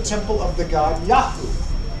concerning the temple of the god Yahoo.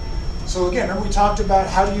 So again, remember we talked about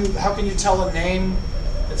how can you tell a name?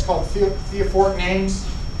 It's called theophoric names,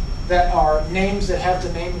 that are names that have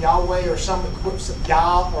the name Yahweh or some equips of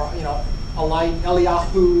Yah, or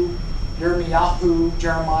Eliyahu, Yirmiyahu,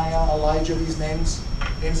 Jeremiah, Elijah. These names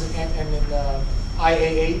ends in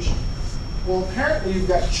IAH. Well, apparently you've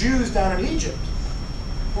got Jews down in Egypt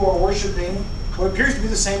who are worshiping what appears to be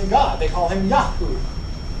the same God. They call him Yahoo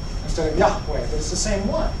instead of Yahweh, but it's the same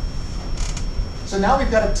one. So now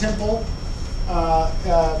we've got a temple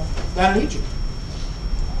down in Egypt.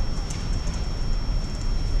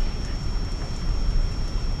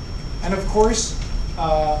 And of course,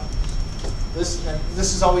 this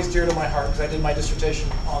is always dear to my heart because I did my dissertation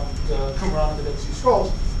on the Qumran and the Dead Sea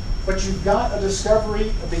Scrolls. But you've got a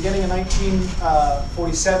discovery beginning in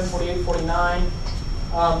 1947, 48, 49,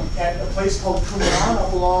 at a place called Qumran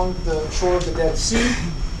up along the shore of the Dead Sea.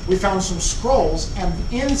 We found some scrolls, and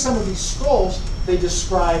in some of these scrolls, they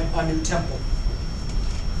describe a new temple.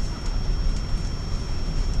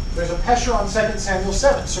 There's a pesher on 2 Samuel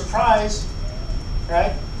 7. Surprise,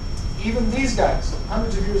 right? Even these guys,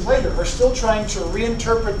 hundreds of years later, are still trying to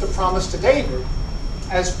reinterpret the promise to David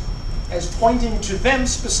as pointing to them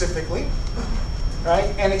specifically,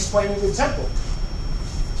 right, and explaining the temple.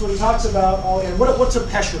 So he talks about and what's a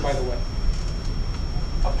pesher, by the way?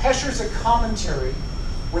 A pesher is a commentary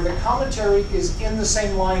where the commentary is in the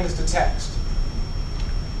same line as the text.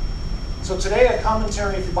 So today, a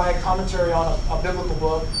commentary, if you buy a commentary on a biblical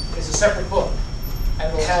book, is a separate book.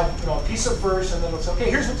 And they'll have a piece of verse, and then they'll say, okay,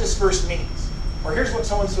 here's what this verse means. Or here's what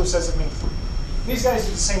so-and-so says it means. These guys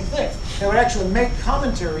do the same thing. They would actually make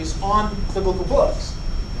commentaries on biblical books.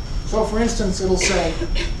 So for instance, it'll say,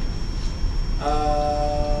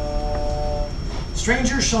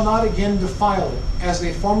 strangers shall not again defile it, as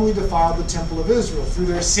they formerly defiled the temple of Israel through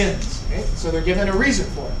their sins. Okay? So they're given a reason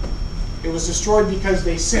for it. It was destroyed because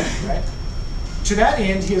they sinned, right? To that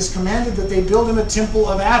end, he has commanded that they build him a temple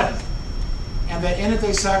of Adam, and that in it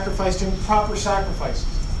they sacrificed him proper sacrifices.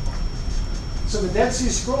 So the Dead Sea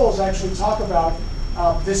Scrolls actually talk about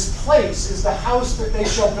this place is the house that they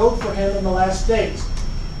shall build for him in the last days.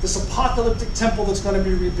 This apocalyptic temple that's going to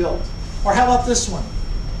be rebuilt. Or how about this one?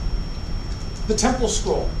 The Temple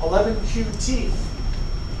Scroll, 11QT.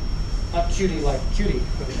 Not cutie like cutie,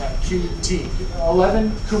 but QT.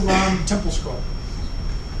 11 Qumran Temple Scroll.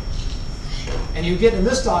 And you get in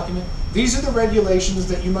this document, these are the regulations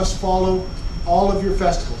that you must follow all of your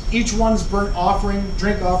festivals. Each one's burnt offering,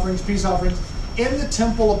 drink offerings, peace offerings, in the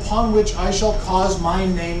temple upon which I shall cause my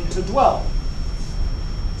name to dwell.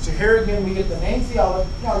 So here again we get the name theology.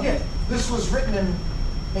 Now again, this was written in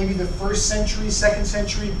maybe the 1st century, 2nd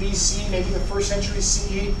century BC, maybe the 1st century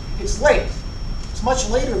CE. It's late. It's much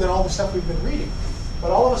later than all the stuff we've been reading.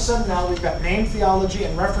 But all of a sudden now we've got name theology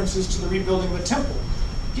and references to the rebuilding of the temple.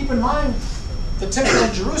 Keep in mind, the temple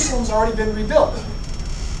in Jerusalem's already been rebuilt.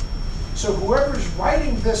 So whoever's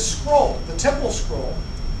writing this scroll, the temple scroll,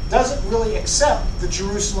 doesn't really accept the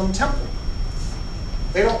Jerusalem temple.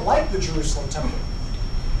 They don't like the Jerusalem temple.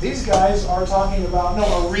 These guys are talking about, no,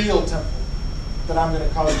 a real temple that I'm going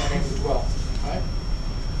to cause my name to dwell. Right?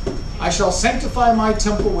 I shall sanctify my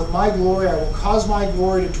temple with my glory. I will cause my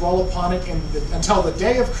glory to dwell upon it until the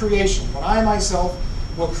day of creation, when I myself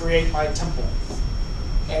will create my temple.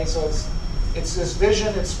 Okay, so it's this vision.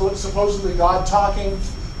 It's supposedly God talking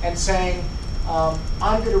and saying,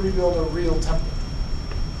 I'm going to rebuild a real temple.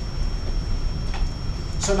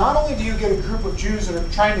 So not only do you get a group of Jews that are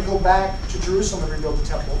trying to go back to Jerusalem and rebuild the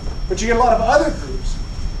temple, but you get a lot of other groups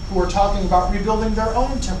who are talking about rebuilding their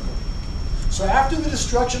own temple. So after the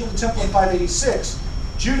destruction of the temple in 586,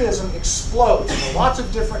 Judaism explodes. There are lots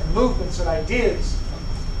of different movements and ideas.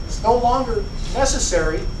 It's no longer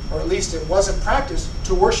necessary, or at least it wasn't practiced,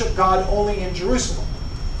 to worship God only in Jerusalem.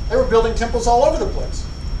 They were building temples all over the place.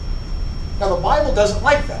 Now the Bible doesn't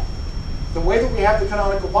like that. The way that we have the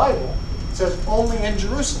canonical Bible says only in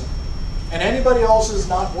Jerusalem. And anybody else is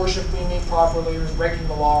not worshiping me properly or is breaking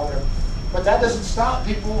the law or whatever. But that doesn't stop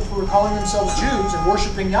people who are calling themselves Jews and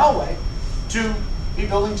worshiping Yahweh to be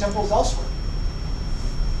building temples elsewhere.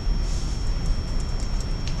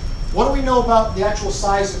 What do we know about the actual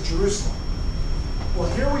size of Jerusalem? Well,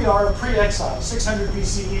 here we are pre-exile, 600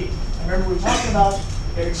 BCE. And remember, we talked about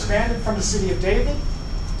it expanded from the city of David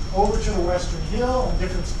over to the western hill and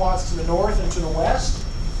different spots to the north and to the west.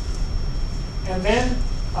 And then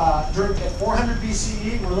at 400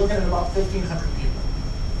 BCE, we're looking at about 1,500 people.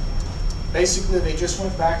 Basically, they just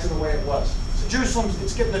went back to the way it was. So Jerusalem,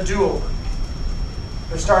 it's getting a do-over.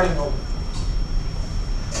 They're starting over.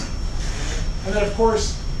 And then, of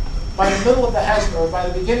course, by the middle of by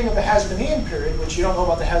the beginning of the Hasmonean period, which you don't know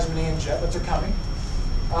about the Hasmoneans yet, but they're coming,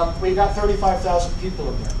 we got 35,000 people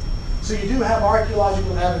in there. So you do have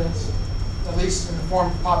archaeological evidence, at least in the form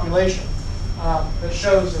of population, that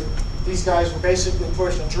shows that these guys were basically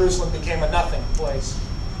pushed and Jerusalem became a nothing place.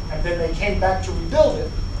 And then they came back to rebuild it,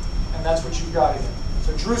 and that's what you've got again.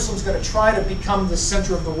 So Jerusalem's going to try to become the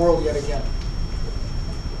center of the world yet again.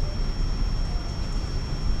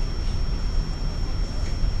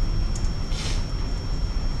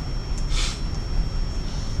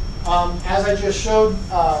 As I just showed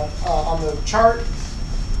on the chart,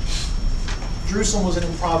 Jerusalem was an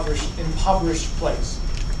impoverished place.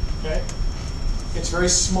 Okay? It's very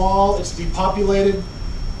small. It's depopulated.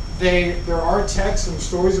 There are texts and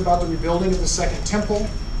stories about the rebuilding of the Second Temple,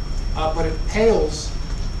 but it pales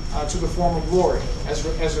to the former glory, as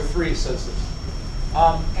Ezra 3 says this.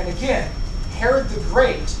 And again, Herod the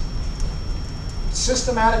Great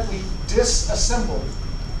systematically disassembled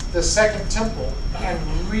the Second Temple and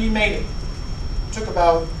remade it. It took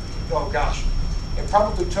about, it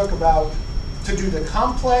probably took about, to do the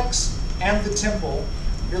complex and the temple,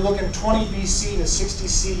 you're looking 20 BC to 60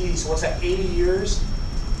 CE, so what's that, 80 years?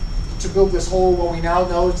 To build this whole, what we now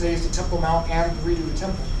know is the Temple Mount and redo the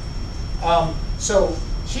temple. So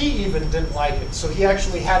he even didn't like it. So he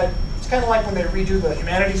actually had it, it's kind of like when they redo the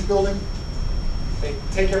Humanities building. They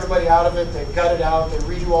take everybody out of it, they gut it out, they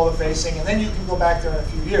redo all the facing, and then you can go back there in a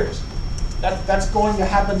few years. That's going to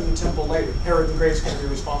happen to the temple later. Herod the Great's going to be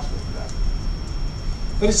responsible for that.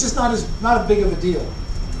 But it's just not a big of a deal.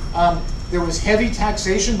 There was heavy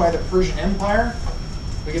taxation by the Persian Empire.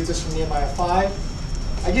 We get this from Nehemiah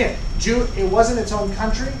 5. Again, it wasn't its own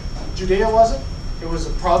country. Judea wasn't. It was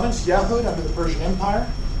a province, Yehud, under the Persian Empire.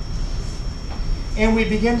 And we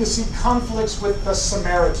begin to see conflicts with the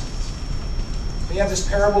Samaritans. You have this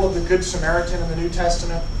parable of the Good Samaritan in the New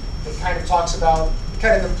Testament that kind of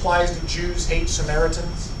implies that Jews hate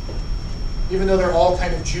Samaritans, even though they're all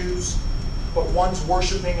kind of Jews, but one's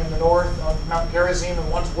worshiping in the north on Mount Gerizim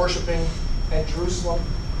and one's worshiping at Jerusalem.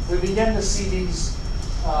 We begin to see these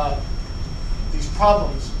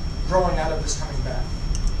problems growing out of this coming back.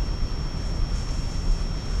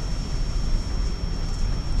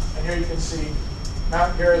 And here you can see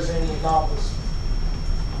Mount Gerizim and Nautilus,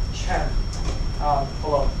 Shem.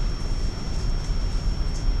 Below.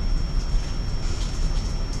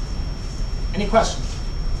 Any questions?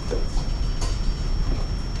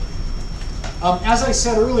 As I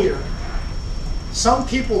said earlier, some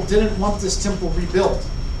people didn't want this temple rebuilt.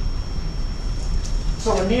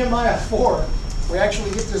 So in Nehemiah 4, we actually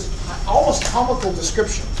get this almost comical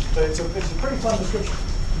description, but it's a pretty fun description.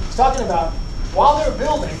 It's talking about, while they're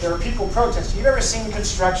building, there are people protesting. You've ever seen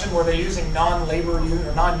construction where they're using non-labor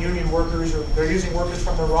or non-union workers, or they're using workers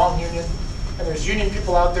from the wrong union, and there's union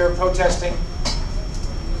people out there protesting?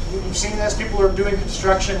 You've seen this? People are doing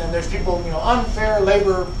construction, and there's people, unfair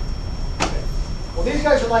labor. Okay. Well, these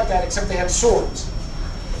guys are like that, except they have swords.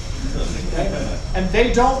 Okay? And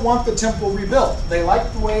they don't want the temple rebuilt. They like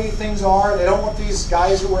the way things are. They don't want these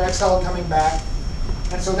guys who were exiled coming back.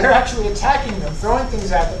 And so they're actually attacking them, throwing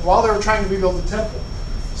things at them while they were trying to rebuild the temple.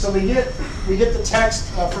 So we get the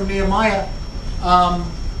text from Nehemiah.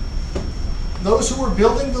 Those who were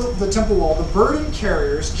building the temple wall, the burden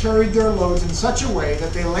carriers, carried their loads in such a way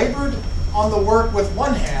that they labored on the work with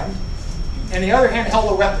one hand and the other hand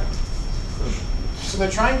held a weapon. So they're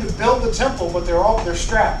trying to build the temple, but they're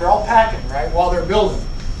strapped. They're all packing, right, while they're building.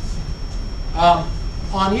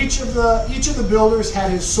 On each of the builders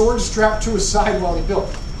had his sword strapped to his side while he built.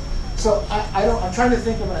 So I'm trying to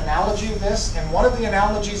think of an analogy of this, and one of the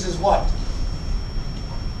analogies is what?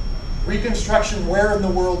 Reconstruction where in the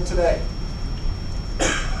world today?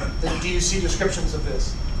 Do you see descriptions of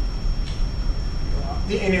this?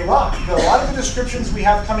 In Iraq. A lot of the descriptions we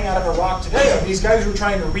have coming out of Iraq today are these guys who are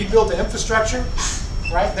trying to rebuild the infrastructure,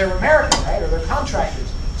 right? They're American, right? Or they're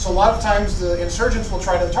contractors. So a lot of times the insurgents will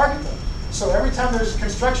try to target them. So every time there's a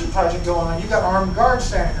construction project going on, you've got armed guards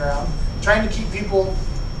standing around trying to keep people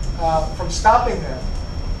from stopping them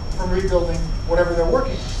from rebuilding whatever they're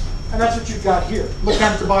working on. And that's what you've got here. Look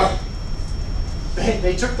down at the bottom.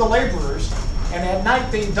 They took the laborers, and at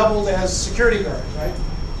night they doubled as security guards, right?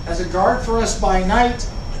 As a guard for us by night,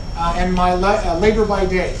 and my labor by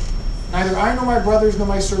day. Neither I nor my brothers nor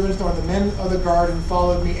my servants nor the men of the guard who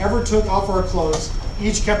followed me ever took off our clothes.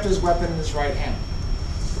 Each kept his weapon in his right hand.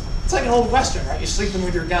 It's like an old Western, right? You're sleeping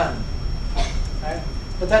with your gun, right?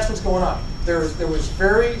 But that's what's going on. There was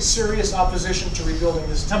very serious opposition to rebuilding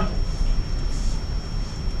this temple.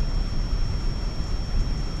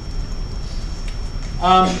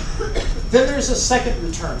 Then there's a second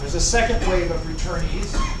return. There's a second wave of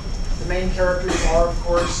returnees. The main characters are, of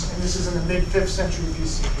course, and this is in the mid-5th century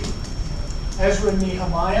BCE, Ezra and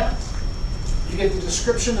Nehemiah. You get the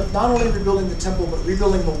description of not only rebuilding the temple, but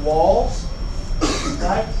rebuilding the walls,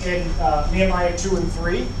 right, in Nehemiah 2 and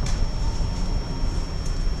 3.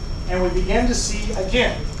 And we begin to see,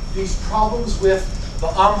 again, these problems with the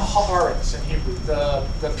Am Haaretz in Hebrew,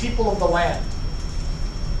 the people of the land.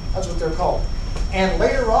 That's what they're called. And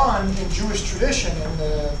later on in Jewish tradition, in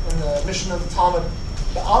the mission of the Talmud,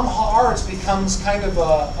 the Am Haaretz becomes kind of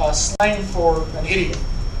a slang for an idiot,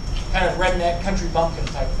 kind of redneck country bumpkin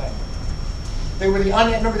type thing. They were the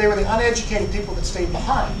uneducated people that stayed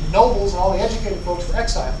behind. The nobles and all the educated folks were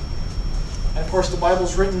exiled. And of course, the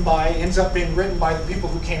Bible's ends up being written by the people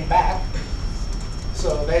who came back.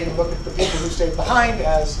 So they look at the people who stayed behind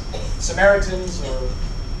as Samaritans or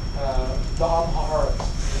the Am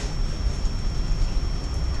Haaretz.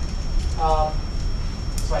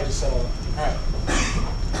 So I just said all that. All right.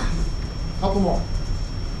 Couple more.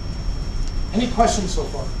 Any questions so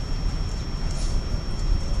far?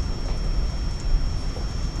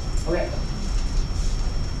 Okay.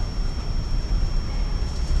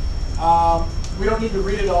 We don't need to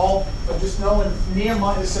read it all, but just know in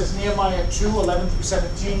Nehemiah, it says Nehemiah 2, 11 through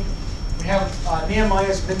 17. We have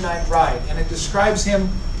Nehemiah's midnight ride, and it describes him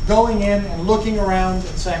going in and looking around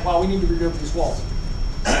and saying, wow, we need to rebuild these walls.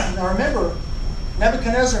 Now remember,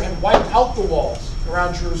 Nebuchadnezzar had wiped out the walls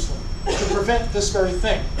around Jerusalem to prevent this very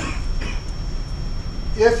thing.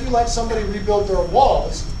 If you let somebody rebuild their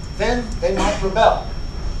walls, then they might rebel.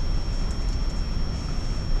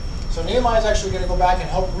 So Nehemiah is actually going to go back and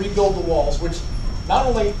help rebuild the walls, which not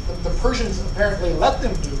only the Persians apparently let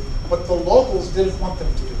them do, but the locals didn't want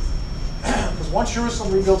them to do. Because once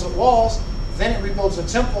Jerusalem rebuilds its walls, then it rebuilds the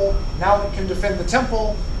temple. Now it can defend the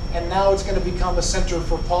temple, and now it's going to become a center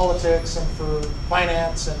for politics and for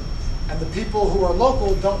finance, and the people who are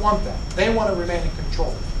local don't want that. They want to remain in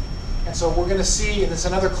control. And so we're going to see, and it's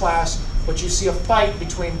another class, but you see a fight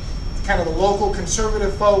between kind of the local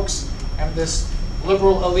conservative folks and this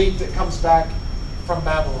liberal elite that comes back from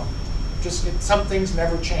Babylon. Some things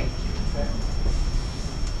never change. Okay?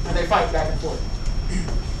 And they fight back and forth.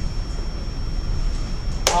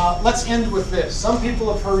 Let's end with this. Some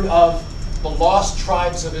people have heard of the lost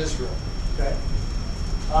tribes of Israel. Okay?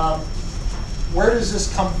 Where does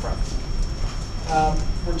this come from?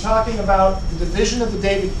 We're talking about the division of the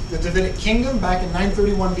Davidic kingdom back in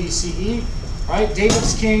 931 BCE. Right?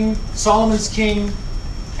 David's king, Solomon's king,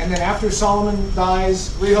 and then after Solomon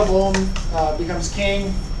dies, Rehoboam becomes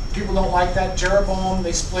king. People don't like that. Jeroboam,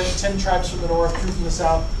 they split 10 tribes from the north, 2 from the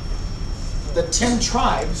south. The 10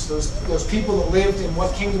 tribes, those people that lived in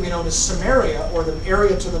what kingdom we know as Samaria, or the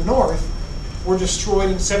area to the north, were destroyed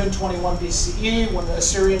in 721 BCE when the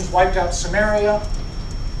Assyrians wiped out Samaria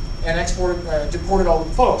and deported all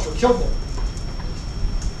the folks, or killed them.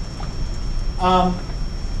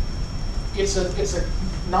 It's a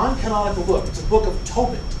non-canonical book. It's a book of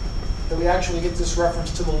Tobit that we actually get this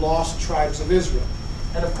reference to the lost tribes of Israel.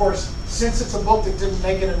 And of course, since it's a book that didn't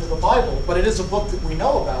make it into the Bible, but it is a book that we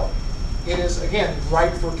know about, it is, again,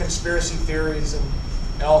 ripe for conspiracy theories and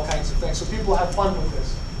all kinds of things. So people have fun with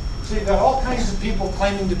this. So you've got all kinds of people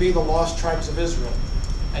claiming to be the lost tribes of Israel.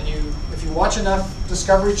 And if you watch enough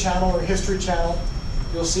Discovery Channel or History Channel,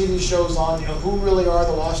 you'll see these shows on, who really are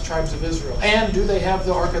the lost tribes of Israel, and do they have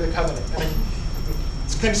the Ark of the Covenant? I mean,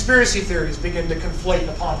 conspiracy theories begin to conflate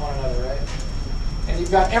upon one another, right? And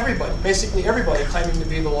you've got everybody, basically everybody, claiming to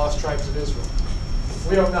be the lost tribes of Israel.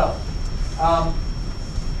 We don't know.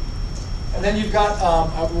 And then you've got,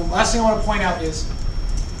 last thing I want to point out is,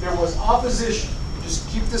 there was opposition, just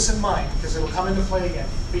keep this in mind, because it will come into play again,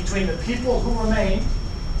 between the people who remained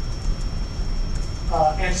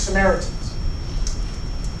and Samaritans.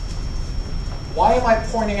 Why am I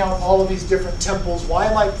pointing out all of these different temples? Why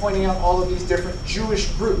am I pointing out all of these different Jewish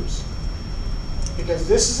groups? Because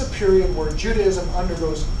this is a period where Judaism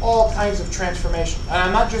undergoes all kinds of transformation. And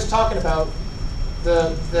I'm not just talking about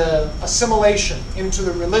the assimilation into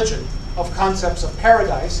the religion of concepts of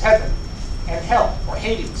paradise, heaven, and hell, or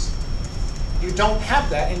Hades. You don't have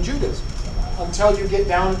that in Judaism until you get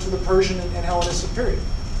down into the Persian and Hellenistic period.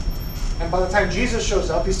 And by the time Jesus shows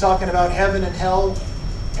up, he's talking about heaven and hell,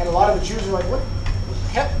 and a lot of the Jews are like, what?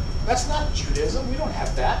 That's not Judaism. We don't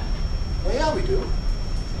have that. Well, yeah, we do.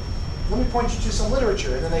 Let me point you to some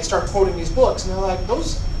literature. And then they start quoting these books, and they're like,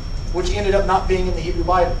 those, which ended up not being in the Hebrew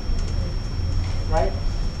Bible. Right?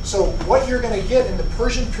 So what you're going to get in the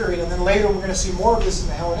Persian period, and then later we're going to see more of this in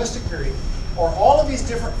the Hellenistic period, are all of these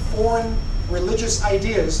different foreign religious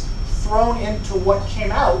ideas thrown into what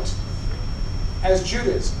came out as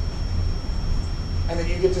Judaism. And then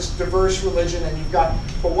you get this diverse religion, and you've got,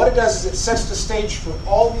 but what it does is it sets the stage for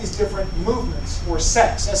all these different movements, or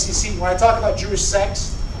sects, S-E-C. When I talk about Jewish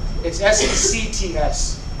sects, it's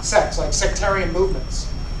S-E-C-T-S, sects, like sectarian movements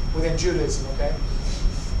within Judaism, okay?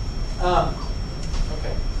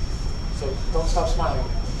 Okay, so don't stop smiling.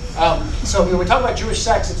 So when we talk about Jewish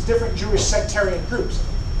sects, it's different Jewish sectarian groups.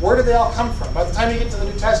 Where do they all come from? By the time you get to the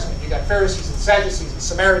New Testament, you got Pharisees and Sadducees and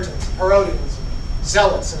Samaritans and Herodians and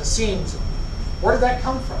Zealots and Essenes. Where did that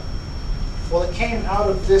come from? Well, it came out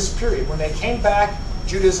of this period. When they came back,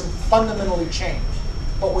 Judaism fundamentally changed.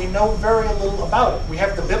 But we know very little about it. We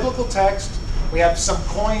have the biblical text. We have some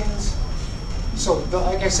coins. So,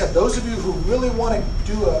 like I said, those of you who really want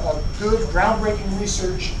to do a good, groundbreaking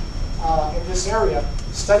research in this area,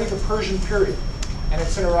 study the Persian period and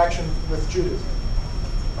its interaction with Judaism.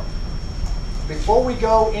 Before we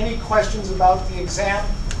go, any questions about the exam?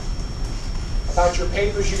 About your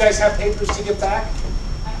papers? You guys have papers to get back?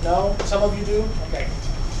 No? Some of you do? Okay.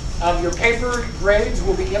 Your paper grades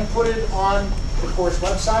will be inputted on the course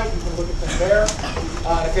website. You can look at them there.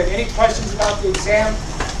 If you have any questions about the exam,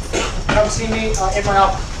 come see me in my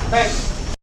office. Thanks.